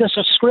 just write us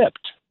a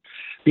script.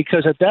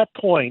 Because at that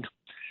point,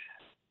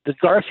 the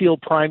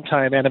Garfield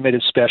primetime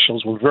animated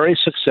specials were very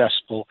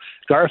successful.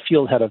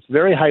 Garfield had a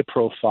very high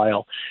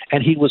profile,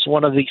 and he was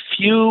one of the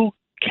few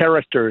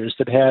characters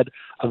that had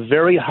a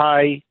very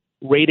high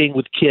rating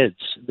with kids.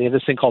 They have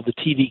this thing called the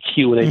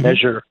TVQ, where they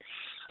measure,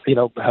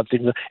 how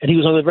things. And he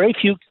was one of the very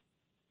few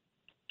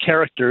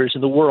characters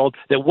in the world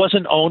that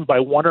wasn't owned by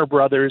Warner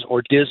Brothers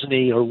or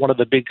Disney or one of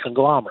the big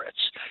conglomerates.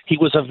 He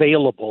was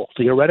available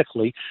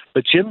theoretically,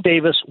 but Jim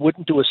Davis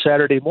wouldn't do a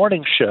Saturday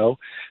morning show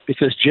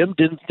because Jim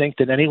didn't think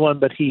that anyone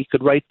but he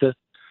could write the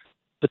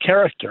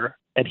character,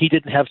 and he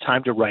didn't have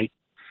time to write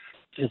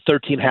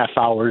 13 half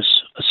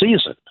hours a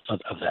season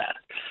of that.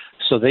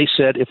 So they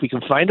said, if we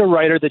can find a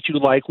writer that you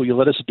like, will you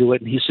let us do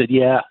it? And he said,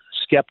 yeah,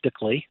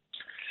 skeptically.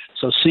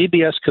 So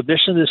CBS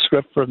commissioned this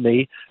script from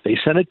me. They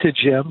sent it to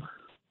Jim.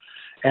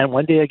 And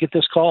one day I get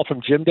this call from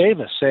Jim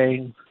Davis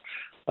saying,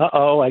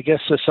 I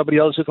guess somebody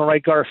else is going to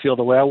write Garfield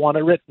the way I want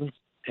it written.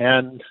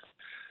 And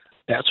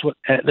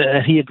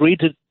and he agreed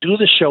to do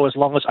the show as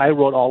long as I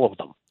wrote all of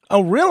them.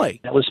 Oh,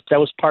 really? That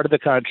was part of the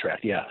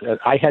contract, yeah.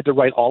 I had to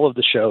write all of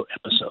the show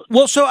episodes.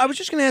 Well, so I was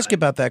just going to ask you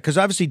about that, because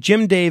obviously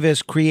Jim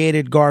Davis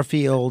created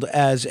Garfield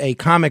as a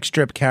comic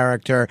strip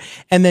character,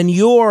 and then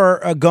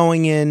you're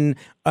going in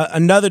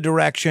another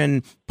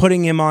direction,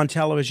 putting him on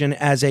television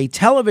as a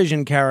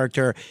television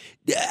character.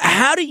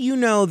 How do you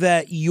know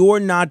that you're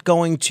not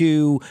going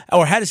to,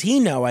 or how does he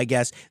know, I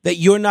guess, that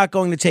you're not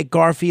going to take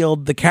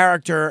Garfield, the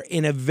character,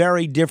 in a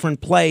very different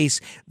place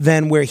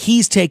than where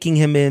he's taking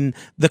him in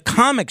the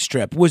comic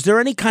strip? Was there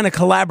any kind of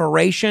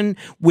collaboration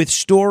with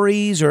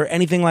stories or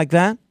anything like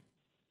that?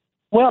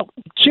 Well,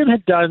 Jim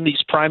had done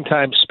these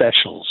primetime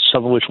specials,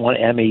 some of which won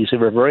Emmys. They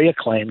were very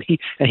acclaimed,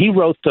 and he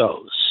wrote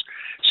those.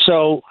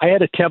 So I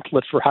had a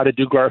template for how to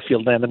do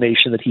Garfield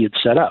animation that he had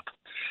set up.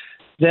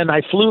 Then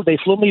they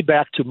flew me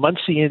back to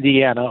Muncie,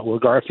 Indiana, where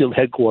Garfield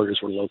headquarters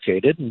were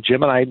located, and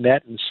Jim and I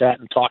met and sat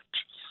and talked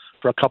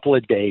for a couple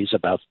of days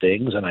about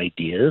things and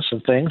ideas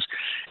and things.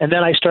 And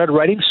then I started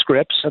writing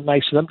scripts, and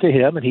I sent them to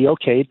him, and he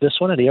okayed this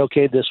one, and he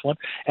okayed this one.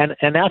 And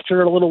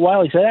after a little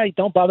while, he said, hey,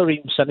 don't bother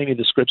even sending me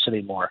the scripts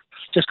anymore.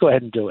 Just go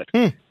ahead and do it.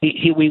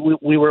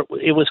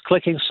 It was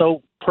clicking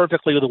so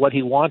perfectly with what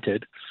he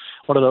wanted.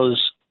 One of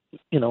those,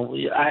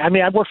 I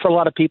worked for a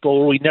lot of people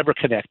where we never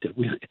connected.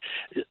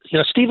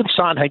 Stephen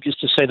Sondheim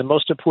used to say the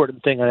most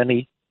important thing on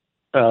any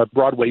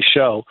Broadway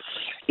show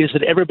is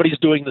that everybody's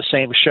doing the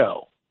same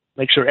show.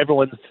 Make sure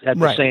everyone had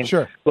the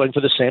same, going for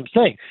the same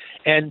thing.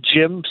 And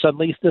Jim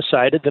suddenly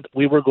decided that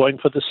we were going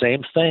for the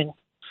same thing.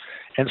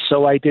 And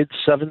so I did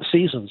 7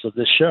 seasons of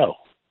this show.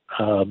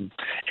 And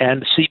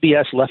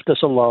CBS left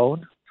us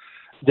alone.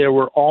 There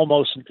were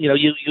almost,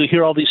 you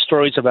hear all these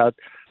stories about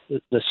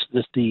the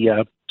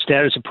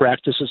standards and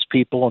practices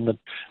people and the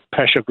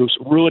pressure groups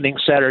ruining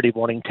Saturday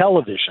morning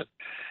television.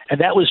 And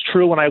that was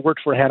true when I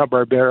worked for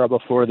Hanna-Barbera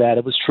before that.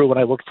 It was true when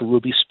I worked for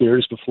Ruby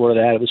Spears before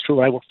that. It was true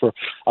when I worked for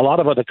a lot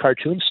of other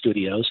cartoon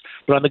studios.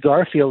 But on the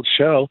Garfield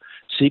show,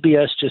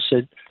 CBS just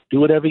said, do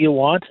whatever you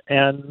want,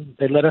 and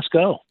they let us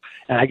go.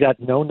 And I got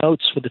no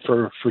notes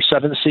for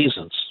 7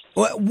 seasons.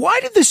 Why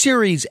did the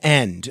series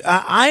end?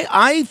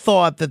 I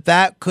thought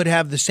that could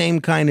have the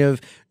same kind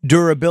of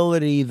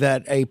durability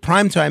that a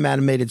primetime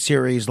animated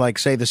series like,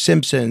 say, The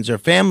Simpsons or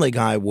Family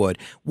Guy would.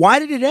 Why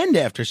did it end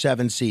after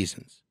 7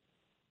 seasons?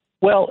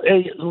 Well,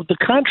 the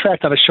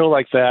contract on a show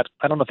like that,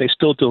 I don't know if they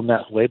still do them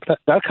that way, but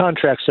that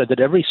contract said that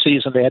every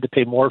season they had to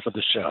pay more for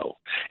the show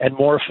and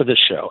more for the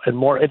show and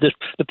more.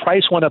 The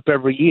price went up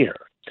every year.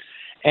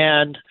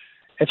 And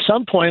at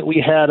some point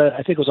we had,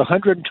 I think it was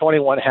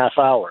 121 half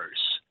hours,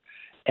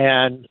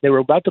 and they were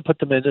about to put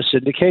them into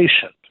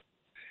syndication.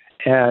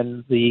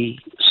 And the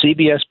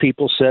CBS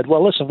people said,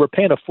 well, listen, we're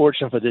paying a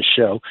fortune for this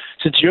show.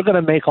 Since you're going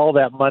to make all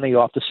that money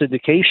off the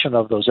syndication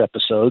of those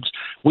episodes,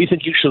 we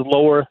think you should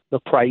lower the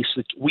price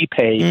that we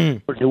pay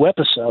for new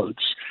episodes.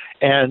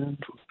 And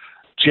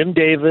Jim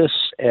Davis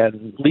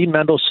and Lee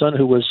Mendelson,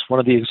 who was one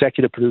of the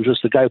executive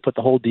producers, the guy who put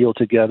the whole deal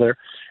together,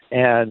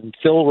 and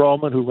Phil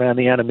Roman, who ran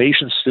the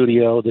animation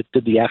studio that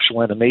did the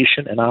actual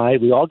animation, and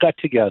we all got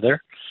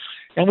together,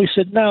 and we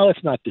said, no,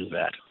 let's not do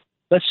that.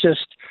 Let's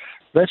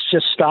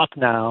just stop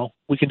now.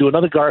 We can do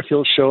another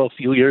Garfield show a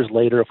few years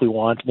later if we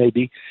want,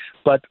 maybe.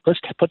 But let's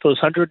put those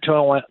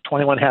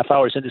 121 half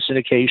hours into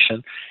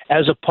syndication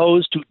as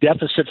opposed to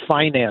deficit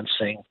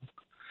financing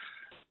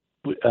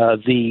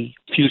the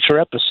future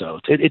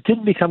episodes. It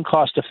didn't become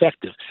cost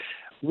effective.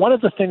 One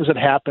of the things that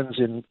happens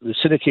in the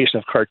syndication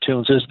of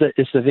cartoons is that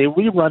they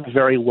rerun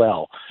very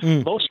well.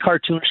 Most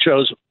cartoon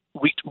shows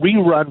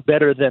rerun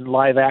better than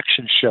live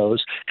action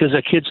shows because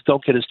the kids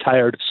don't get as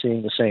tired of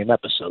seeing the same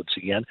episodes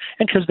again,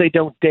 and because they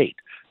don't date.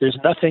 There's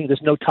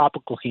no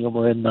topical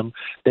humor in them.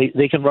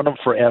 They can run them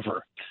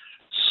forever.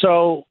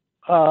 So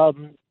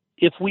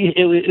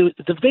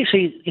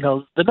basically,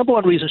 the number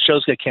one reason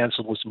shows get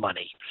canceled was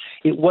money.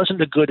 It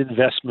wasn't a good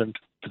investment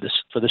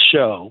for the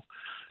show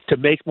to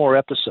make more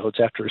episodes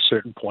after a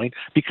certain point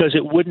because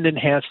it wouldn't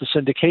enhance the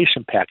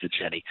syndication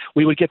package any.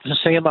 We would get the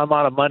same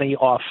amount of money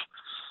off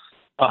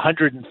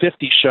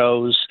 150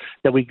 shows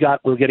that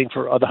we're getting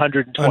for the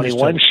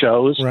 121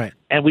 shows, right?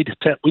 And we'd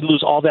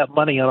lose all that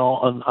money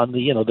on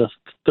the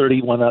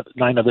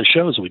 9 other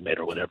shows we made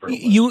or whatever.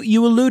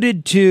 You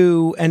alluded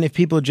to, and if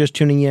people are just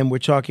tuning in, we're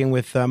talking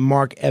with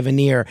Mark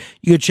Evanier.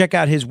 You could check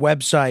out his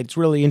website. It's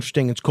really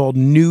interesting. It's called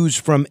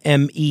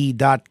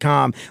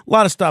newsfromme.com. A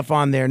lot of stuff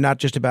on there, not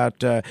just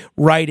about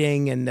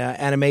writing and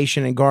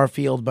animation and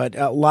Garfield, but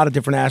a lot of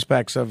different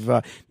aspects of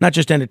not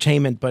just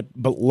entertainment, but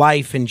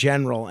life in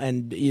general.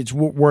 And it's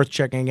worth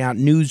checking out,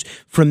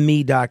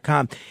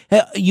 newsfromme.com.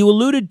 You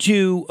alluded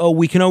to,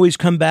 we can always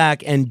come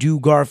back and do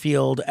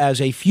Garfield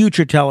as a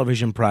future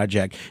television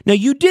project. Now,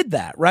 you did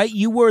that, right?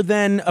 You were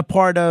then a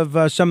part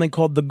of something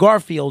called The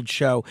Garfield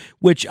Show,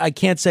 which I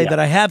can't say that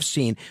I have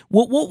seen.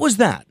 What was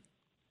that?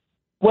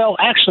 Well,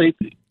 actually,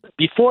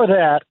 before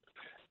that,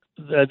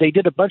 they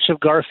did a bunch of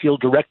Garfield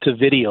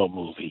direct-to-video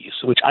movies,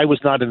 which I was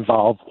not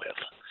involved with.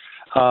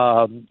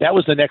 That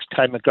was the next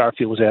time that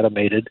Garfield was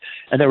animated,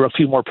 and there were a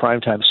few more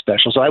primetime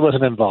specials. I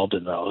wasn't involved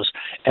in those.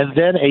 And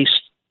then a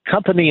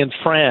company in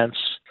France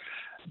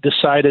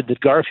decided that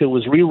Garfield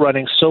was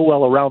rerunning so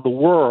well around the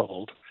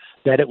world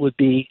that it would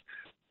be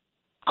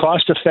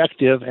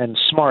cost-effective and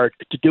smart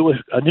to do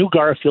a new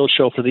Garfield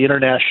show for the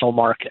international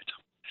market.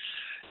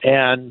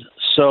 And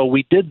so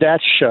we did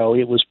that show.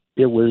 It was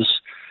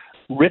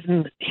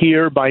written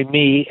here by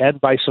me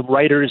and by some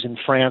writers in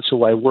France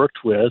who I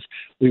worked with.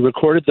 We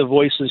recorded the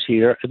voices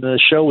here, and the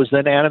show was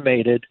then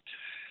animated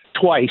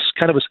twice.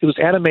 It was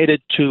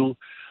animated to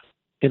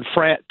a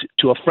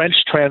French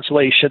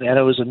translation, and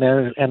it was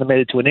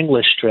animated to an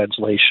English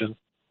translation,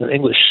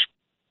 the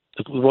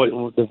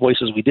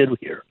voices we did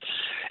here.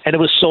 And it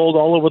was sold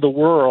all over the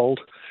world,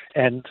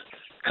 and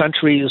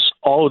countries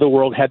all over the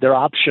world had their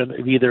option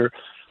of either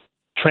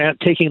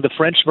taking the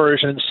French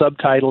version and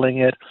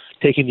subtitling it,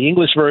 taking the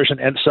English version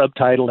and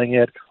subtitling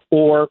it,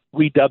 or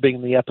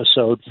redubbing the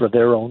episode for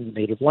their own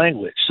native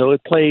language. So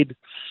it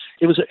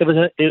was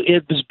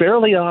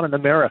barely on in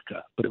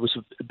America, but it was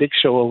a big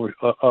show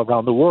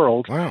around the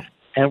world. Wow.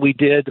 And we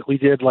did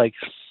like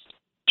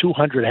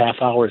 200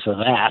 half hours of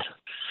that,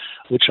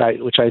 which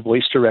I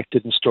voice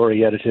directed and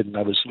story edited, and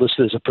I was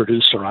listed as a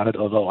producer on it,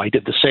 although I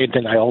did the same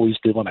thing I always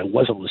did when I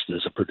wasn't listed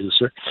as a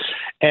producer.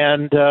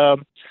 And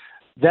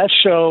that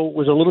show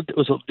was a little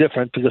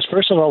different because,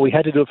 first of all, we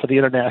had to do it for the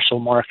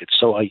international market.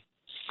 So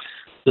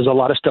there's a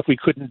lot of stuff we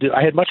couldn't do.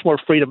 I had much more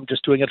freedom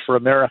just doing it for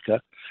America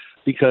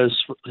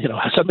because,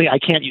 suddenly I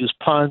can't use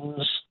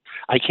puns.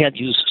 I can't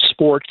use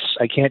sports.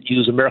 I can't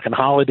use American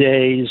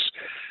holidays.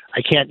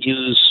 I can't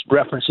use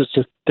references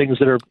to things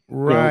that are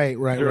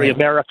very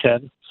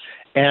American.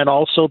 And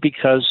also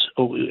because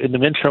in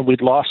the interim,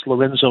 we'd lost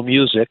Lorenzo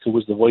Music, who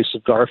was the voice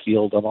of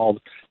Garfield on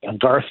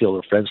Garfield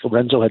or Friends.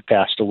 Lorenzo had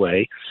passed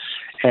away.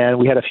 And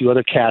we had a few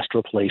other cast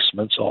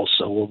replacements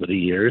also over the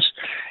years.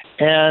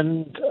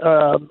 And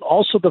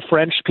also the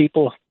French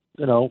people,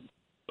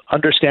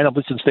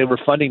 understandably, since they were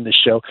funding the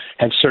show,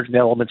 had certain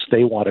elements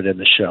they wanted in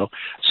the show.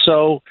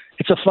 So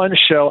it's a fun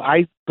show.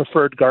 I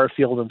preferred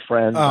Garfield and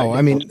Friends. Oh,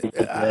 I mean,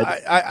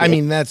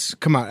 that's,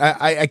 come on.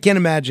 I can't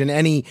imagine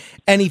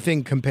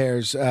anything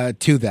compares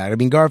to that. I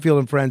mean, Garfield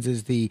and Friends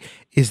is the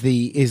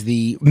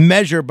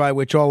measure by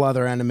which all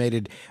other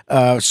animated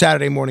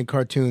Saturday morning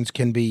cartoons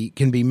can be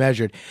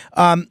measured.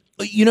 No,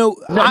 it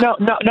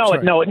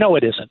isn't. No, it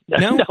isn't.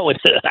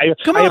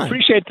 I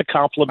appreciate the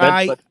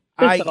compliment, but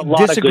I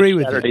disagree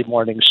with Saturday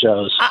morning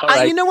shows.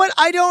 You know what?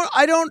 I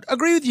don't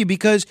agree with you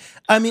because,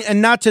 I mean,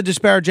 and not to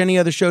disparage any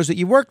other shows that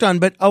you worked on,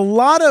 but a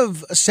lot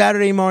of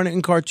Saturday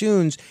morning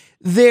cartoons,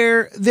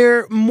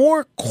 they're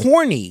more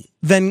corny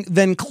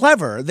than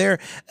clever. They're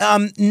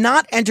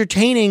not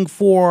entertaining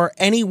for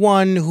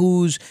anyone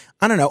who's,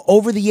 I don't know,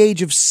 over the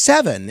age of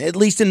 7, at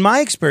least in my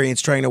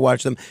experience trying to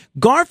watch them.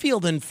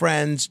 Garfield and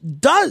Friends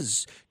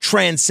does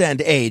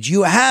transcend age.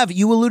 You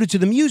alluded to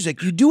the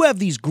music. You do have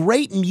these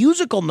great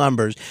musical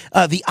numbers.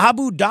 The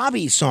Abu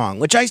Dhabi song,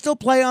 which I still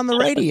play on the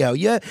radio.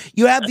 You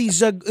have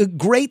these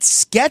great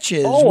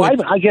sketches. Oh,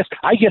 I guess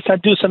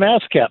I'd do some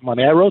ASCAP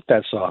money. I wrote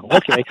that song.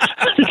 Okay.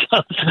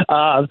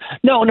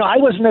 No, I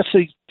wasn't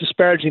necessarily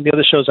disparaging the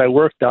other shows I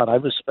worked on.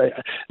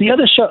 The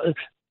other show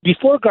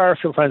before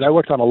Garfield Friends, I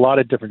worked on a lot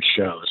of different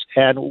shows,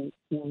 and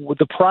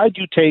the pride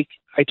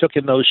I took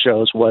in those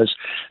shows was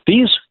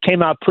these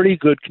came out pretty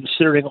good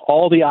considering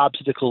all the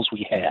obstacles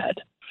we had.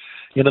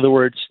 In other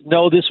words,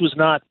 no, this was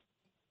not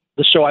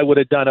the show I would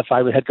have done if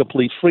I had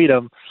complete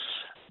freedom,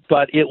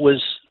 but it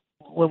was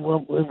when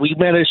we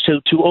managed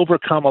to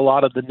overcome a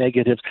lot of the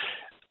negatives.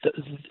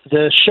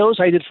 The shows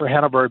I did for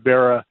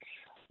Hanna-Barbera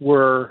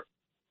were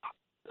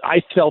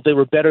I felt they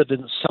were better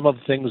than some of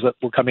the things that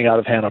were coming out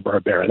of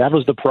Hanna-Barbera. That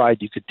was the pride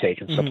you could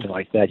take in something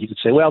like that. You could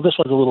say, well, this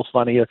one's a little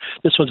funnier.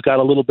 This one's got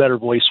a little better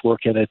voice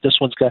work in it. This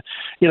one's got,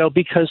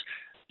 because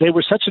they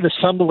were such an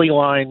assembly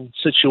line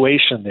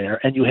situation there,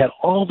 and you had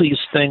all these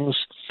things,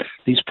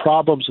 these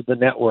problems with the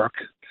network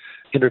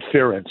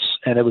interference,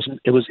 and it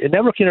was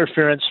network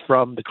interference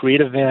from the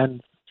creative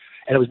end,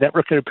 and it was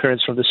network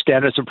interference from the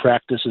standards and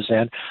practices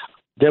end.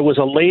 There was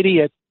a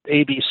lady at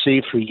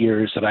ABC for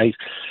years that I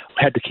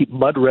had to keep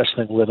mud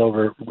wrestling with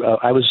over.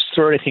 I was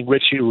anything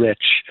Richie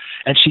Rich,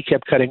 and she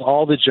kept cutting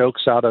all the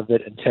jokes out of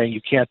it and saying,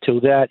 "You can't do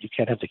that. You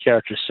can't have the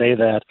character say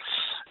that."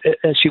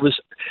 And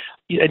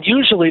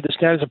usually the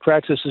standards and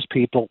practices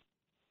people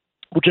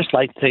were just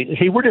like,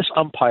 "Hey, we're just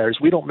umpires.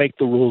 We don't make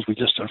the rules. We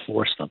just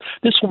enforce them."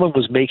 This woman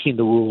was making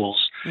the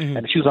rules,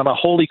 and she was on a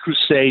holy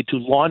crusade to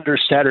launder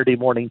Saturday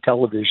morning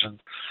television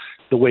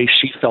the way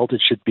she felt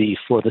it should be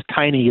for the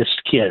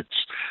tiniest kids.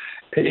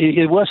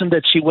 It wasn't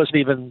that she wasn't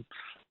even.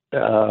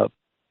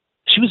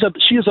 She was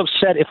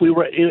upset if we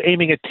were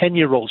aiming at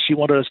 10-year-olds. She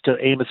wanted us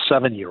to aim at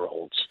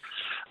 7-year-olds,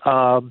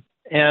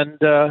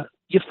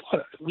 you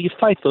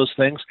fight those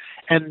things.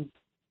 And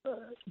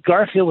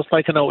Garfield was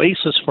like an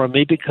oasis for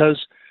me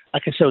because,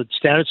 like I said,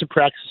 standards and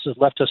practices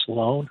left us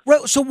alone.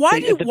 Right. So why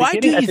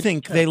do you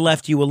think they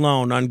left you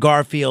alone on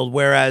Garfield,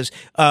 whereas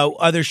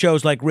other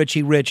shows like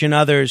Richie Rich and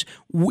others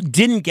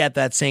didn't get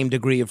that same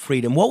degree of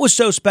freedom? What was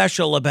so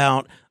special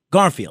about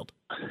Garfield?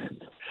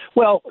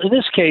 Well, in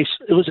this case,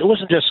 it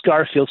wasn't just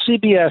Garfield.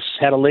 CBS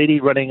had a lady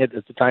running it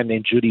at the time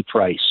named Judy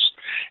Price,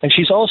 and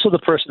she's also the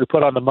person who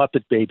put on the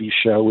Muppet Babies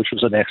show, which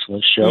was an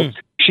excellent show.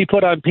 She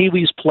put on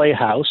Pee-wee's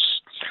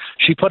Playhouse.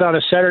 She put on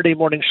a Saturday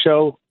morning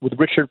show with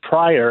Richard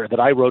Pryor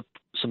that I wrote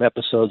some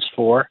episodes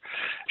for.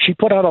 She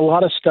put on a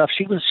lot of stuff.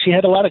 She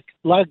had a lot of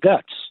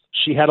guts.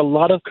 She had a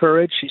lot of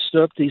courage. She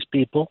stood up to these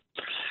people,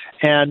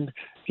 and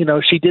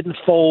she didn't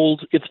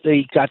fold if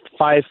they got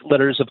 5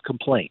 letters of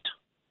complaint.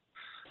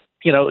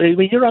 I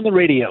mean, you're on the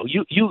radio.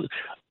 You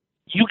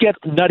get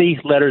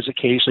nutty letters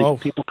occasionally,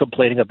 people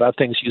complaining about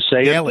things you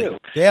say.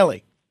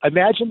 Daily.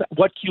 Imagine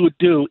what you would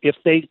do if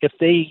the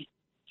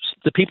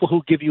people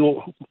who give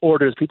you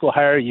orders, people who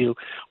hire you,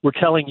 were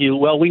telling you,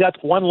 well, we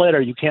got 1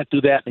 letter, you can't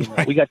do that anymore.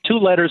 Right. We got 2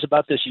 letters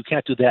about this, you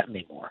can't do that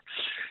anymore.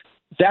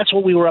 That's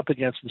what we were up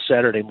against on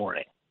Saturday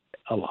morning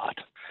a lot.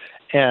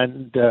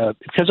 And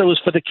because it was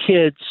for the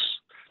kids,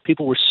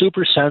 people were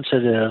super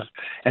sensitive,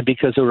 and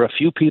because there were a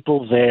few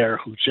people there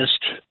who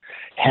just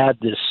had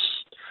this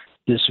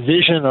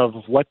vision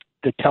of what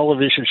the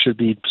television should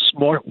be,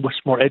 much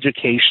more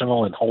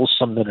educational and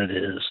wholesome than it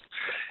is.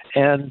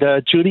 And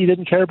Judy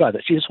didn't care about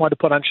it. She just wanted to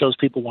put on shows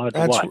people wanted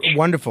to watch. That's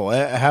wonderful.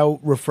 How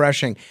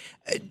refreshing.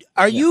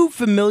 Are you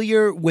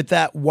familiar with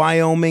that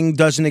Wyoming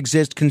doesn't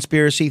exist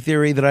conspiracy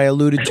theory that I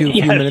alluded to a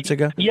few minutes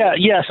ago?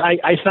 Yes.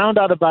 I found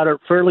out about it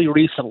fairly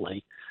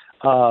recently.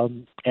 I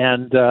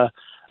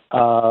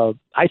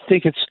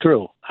think it's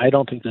true. I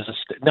don't think there's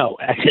no.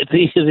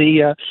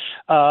 It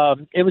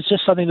was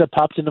just something that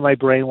popped into my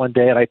brain one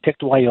day, and I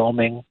picked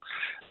Wyoming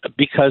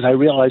because I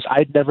realized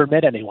I'd never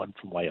met anyone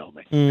from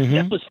Wyoming.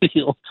 That was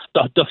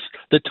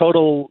the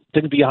total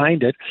thing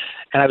behind it,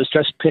 and I was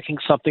just picking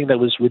something that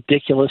was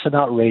ridiculous and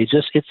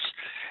outrageous. It's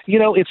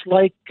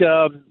like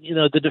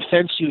the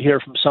defense you hear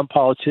from some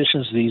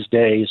politicians these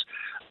days.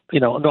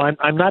 No,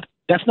 I'm not.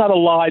 That's not a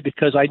lie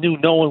because I knew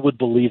no one would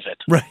believe it.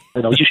 Right.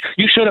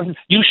 You should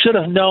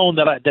have known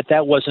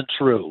that wasn't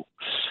true.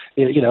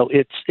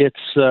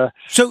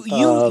 So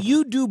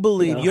you do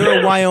believe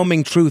you're a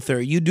Wyoming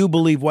truther. You do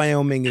believe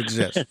Wyoming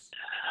exists.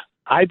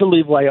 I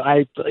believe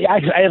I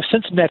have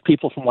since met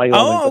people from Wyoming.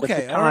 Oh, okay. But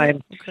at the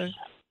time, okay.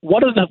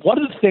 One of the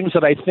things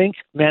that I think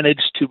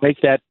managed to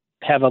make that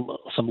have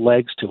some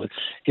legs to it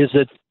is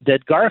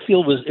that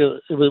Garfield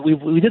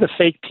we did a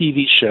fake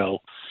TV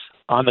show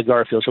on the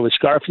Garfield show, which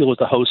Garfield was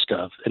the host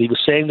of, and he was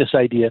saying this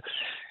idea: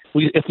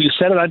 if we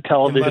said it on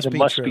television, it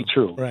must be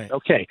true. Right.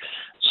 Okay.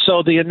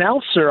 So the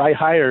announcer I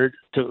hired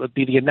to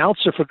be the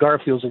announcer for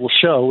Garfield's little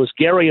show was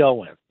Gary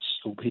Owens,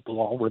 who people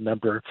all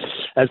remember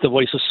as the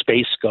voice of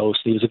Space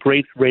Ghost. He was a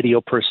great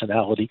radio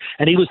personality,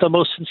 and he was the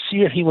most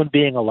sincere human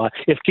being alive.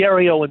 If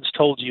Gary Owens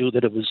told you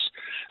that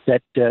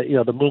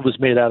the moon was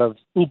made out of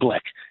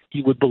oobleck,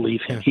 you would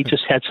believe him. He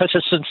just had such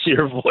a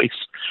sincere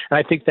voice, and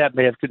I think that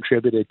may have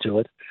contributed to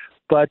it.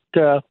 But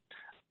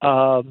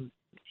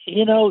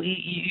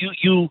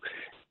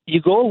you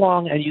go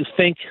along and you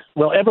think,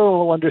 well, everyone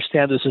will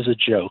understand this as a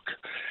joke.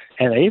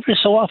 And every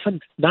so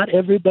often, not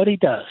everybody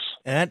does.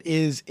 That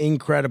is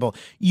incredible.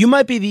 You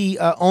might be the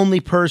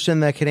only person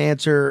that can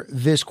answer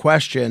this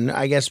question.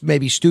 I guess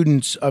maybe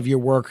students of your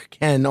work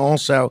can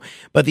also.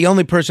 But the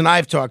only person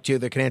I've talked to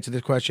that can answer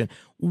this question,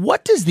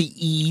 what does the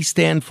E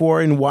stand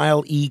for in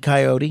Wile E.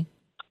 Coyote?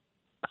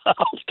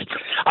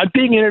 I'm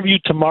being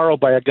interviewed tomorrow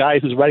by a guy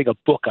who's writing a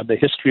book on the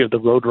history of the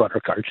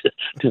Roadrunner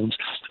cartoons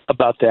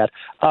about that.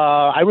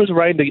 I was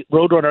writing the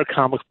Roadrunner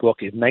comic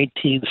book in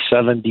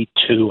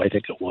 1972, I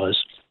think it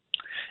was.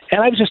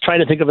 And I was just trying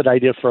to think of an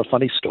idea for a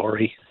funny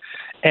story.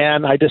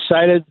 And I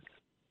decided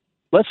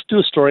let's do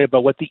a story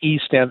about what the E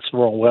stands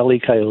for on Wile E.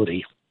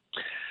 Coyote.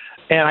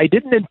 And I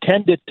didn't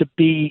intend it to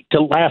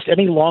last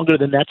any longer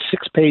than that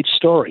 6-page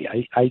story.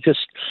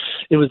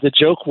 The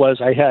joke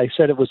was I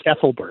said it was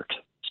Ethelbert,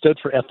 stood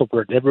for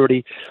Ethelbert.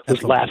 Everybody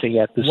was laughing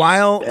at this.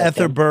 Wile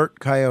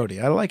Ethelbert Coyote.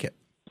 I like it.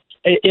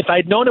 If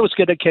I'd known it was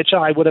going to catch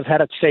on, I would have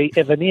had it say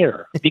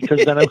Evanier,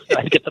 because then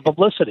I'd get the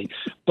publicity.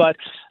 But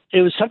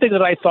it was something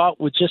that I thought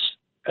would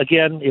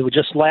it would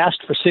just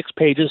last for 6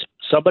 pages.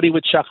 Somebody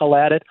would chuckle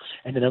at it,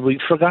 and then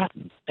we'd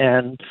forgotten.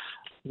 And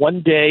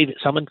one day,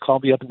 someone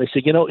called me up and they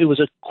said, it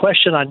was a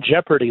question on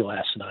Jeopardy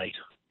last night.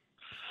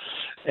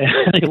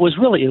 And it was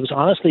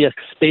honestly,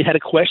 they had a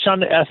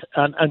question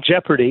on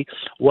Jeopardy,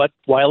 what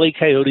Wile E.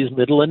 Coyote's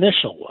middle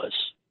initial was.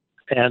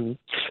 And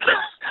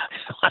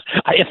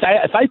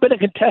if I'd been a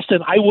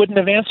contestant, I wouldn't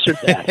have answered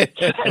that.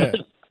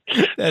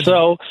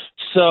 So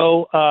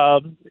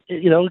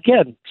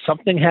again,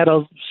 something had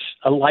a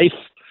life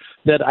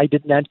that I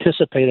didn't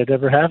anticipate it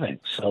ever having.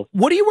 So,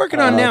 what are you working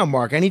on now,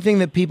 Mark? Anything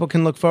that people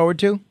can look forward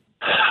to?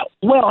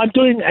 Well, I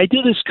do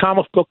this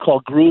comic book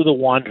called Gru the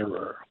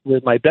Wanderer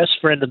with my best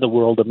friend in the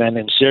world, a man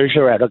named Sergio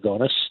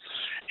Aragonis,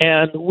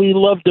 and we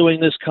love doing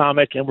this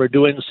comic, and we're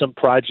doing some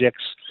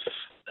projects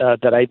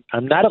that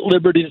I'm not at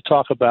liberty to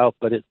talk about,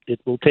 but it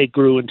will take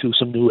Gru into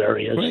some new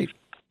areas. Great.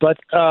 But,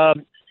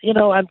 I'm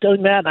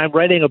doing that, and I'm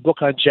writing a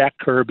book on Jack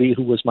Kirby,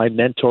 who was my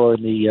mentor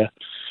in the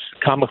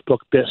comic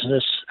book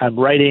business. I'm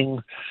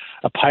writing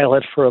a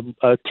pilot for a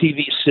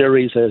TV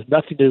series that has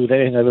nothing to do with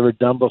anything I've ever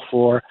done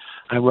before.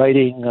 I'm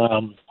writing,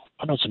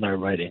 what else am I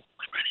writing?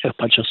 I'm writing a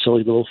bunch of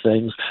silly little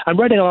things. I'm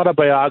writing a lot of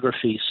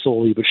biographies,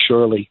 slowly but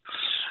surely.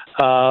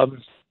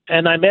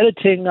 And I'm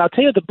editing, I'll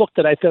tell you the book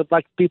that I feel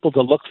like people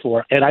to look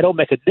for, and I don't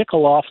make a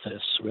nickel off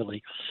this,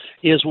 really,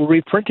 is we're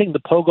reprinting the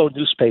Pogo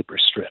newspaper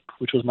strip,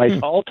 which was my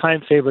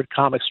all-time favorite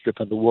comic strip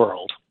in the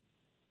world.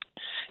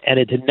 And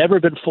it had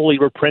never been fully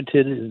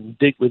reprinted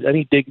with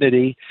any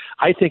dignity.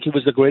 I think it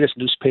was the greatest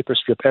newspaper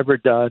strip ever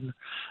done.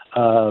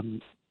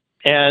 And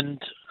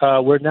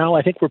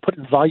I think we're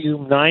putting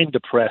volume 9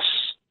 to press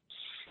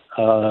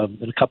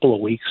in a couple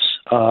of weeks.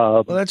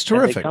 Well, that's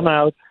terrific. They come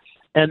out.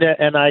 And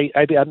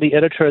I'm the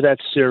editor of that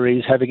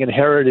series, having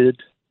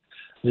inherited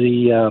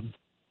the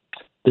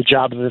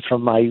job of it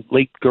from my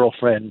late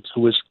girlfriend, who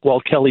was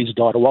Walt Kelly's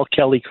daughter. Walt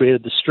Kelly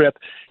created the strip.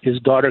 His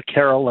daughter,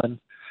 Carolyn,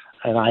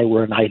 and I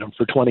were an item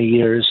for 20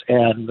 years,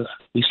 and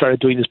we started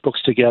doing these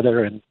books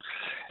together, and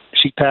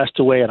she passed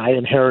away, and I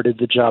inherited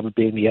the job of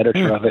being the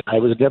editor of it. I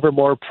was never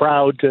more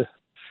proud to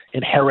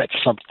inherit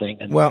something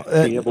and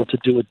be able to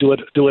do it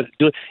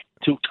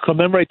to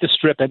commemorate the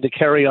strip and to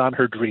carry on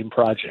her dream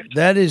project.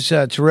 That is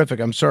terrific.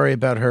 I'm sorry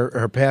about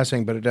her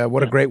passing, but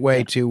what a great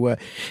way to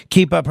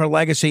keep up her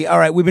legacy. All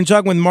right, we've been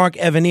talking with Mark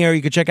Evanier.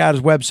 You can check out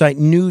his website,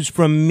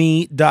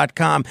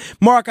 newsfromme.com.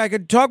 Mark, I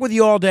could talk with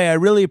you all day. I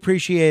really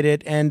appreciate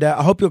it, and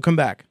I hope you'll come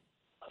back.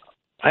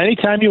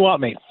 Anytime you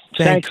want me.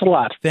 Thanks a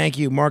lot. Thank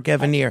you, Mark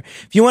Evanier.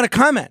 If you want to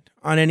comment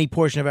on any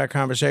portion of our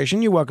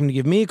conversation, you're welcome to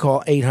give me a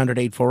call,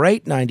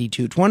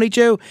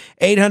 800-848-9222,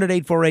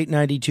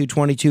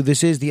 800-848-9222.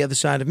 This is The Other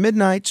Side of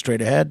Midnight.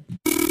 Straight ahead.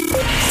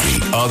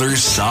 The Other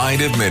Side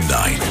of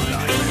Midnight.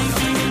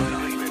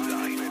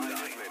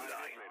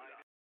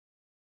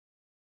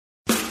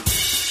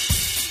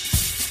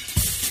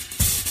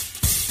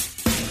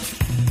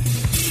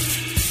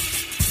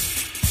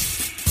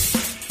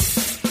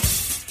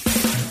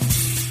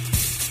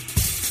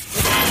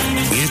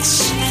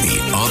 It's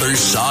The Other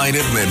Side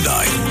of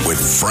Midnight with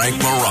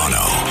Frank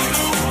Morano.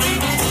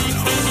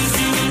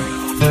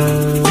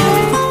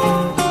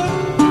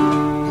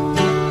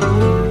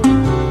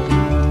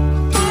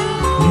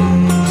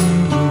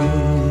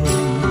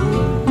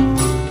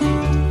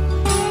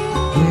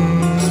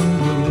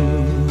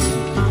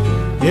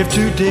 If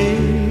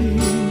today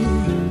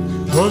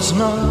was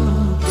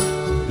not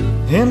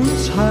in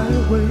this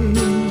highway,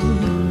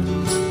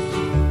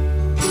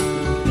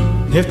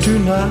 if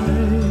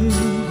tonight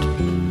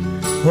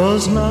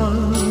was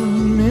not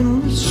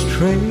in this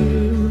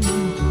trail,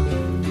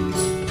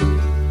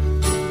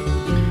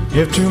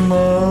 if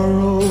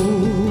tomorrow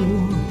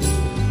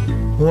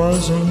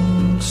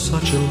wasn't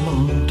such a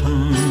long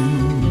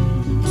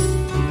time,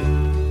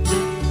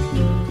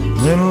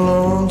 then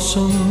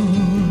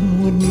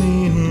lonesome would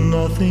mean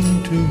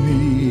nothing to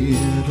me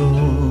at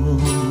all.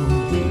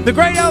 The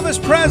great Elvis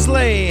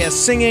Presley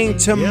singing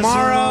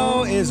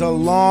Tomorrow is a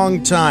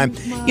Long Time.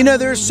 You know,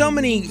 there are so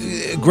many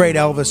great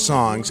Elvis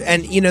songs.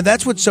 And, you know,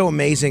 that's what's so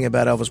amazing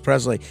about Elvis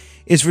Presley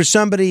is for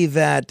somebody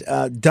that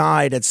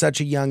died at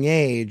such a young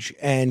age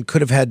and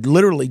could have had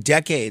literally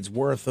decades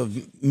worth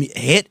of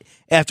hit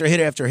after hit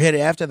after hit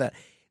after that.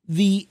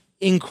 The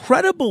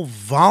incredible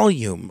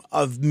volume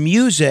of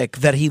music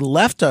that he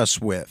left us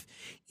with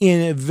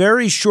in a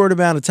very short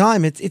amount of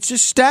time, it's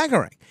just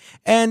staggering.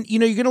 And, you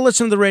know, you're going to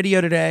listen to the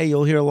radio today.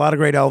 You'll hear a lot of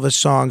great Elvis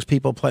songs.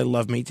 People play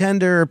Love Me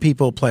Tender.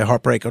 People play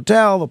Heartbreak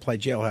Hotel. They'll play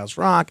Jailhouse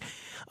Rock.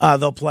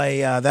 They'll play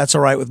That's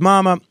All Right with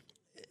Mama.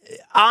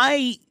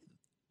 I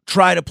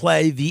try to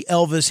play the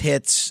Elvis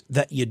hits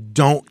that you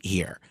don't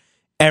hear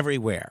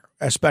everywhere,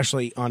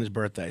 especially on his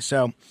birthday.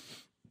 So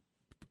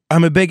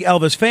I'm a big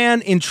Elvis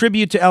fan. In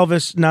tribute to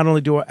Elvis, not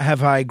only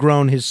have I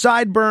grown his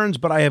sideburns,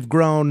 but I have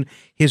grown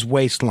his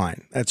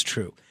waistline. That's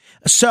true.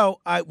 So,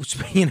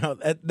 speaking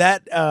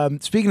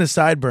of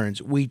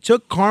sideburns, we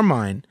took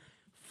Carmine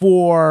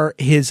for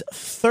his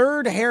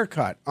third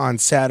haircut on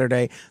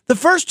Saturday. The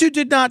first two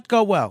did not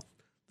go well.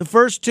 The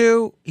first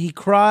two, he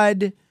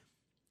cried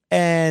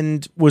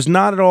and was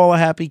not at all a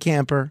happy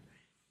camper.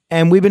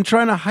 And we've been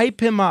trying to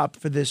hype him up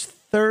for this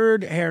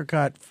third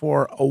haircut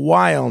for a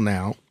while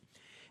now.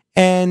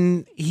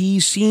 And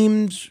he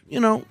seemed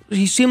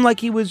like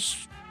he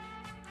was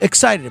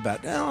excited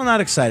about it. Well,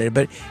 not excited,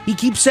 but he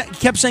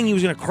kept saying he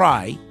was going to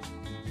cry.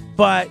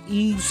 But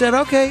he said,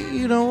 okay,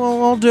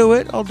 I'll do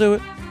it.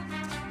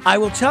 I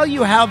will tell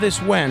you how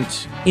this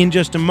went in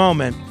just a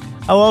moment.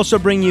 I'll also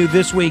bring you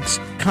this week's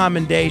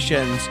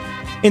commendations.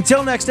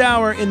 Until next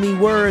hour, in the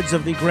words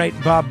of the great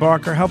Bob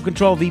Barker, help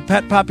control the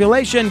pet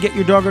population. Get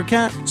your dog or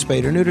cat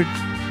spayed or neutered.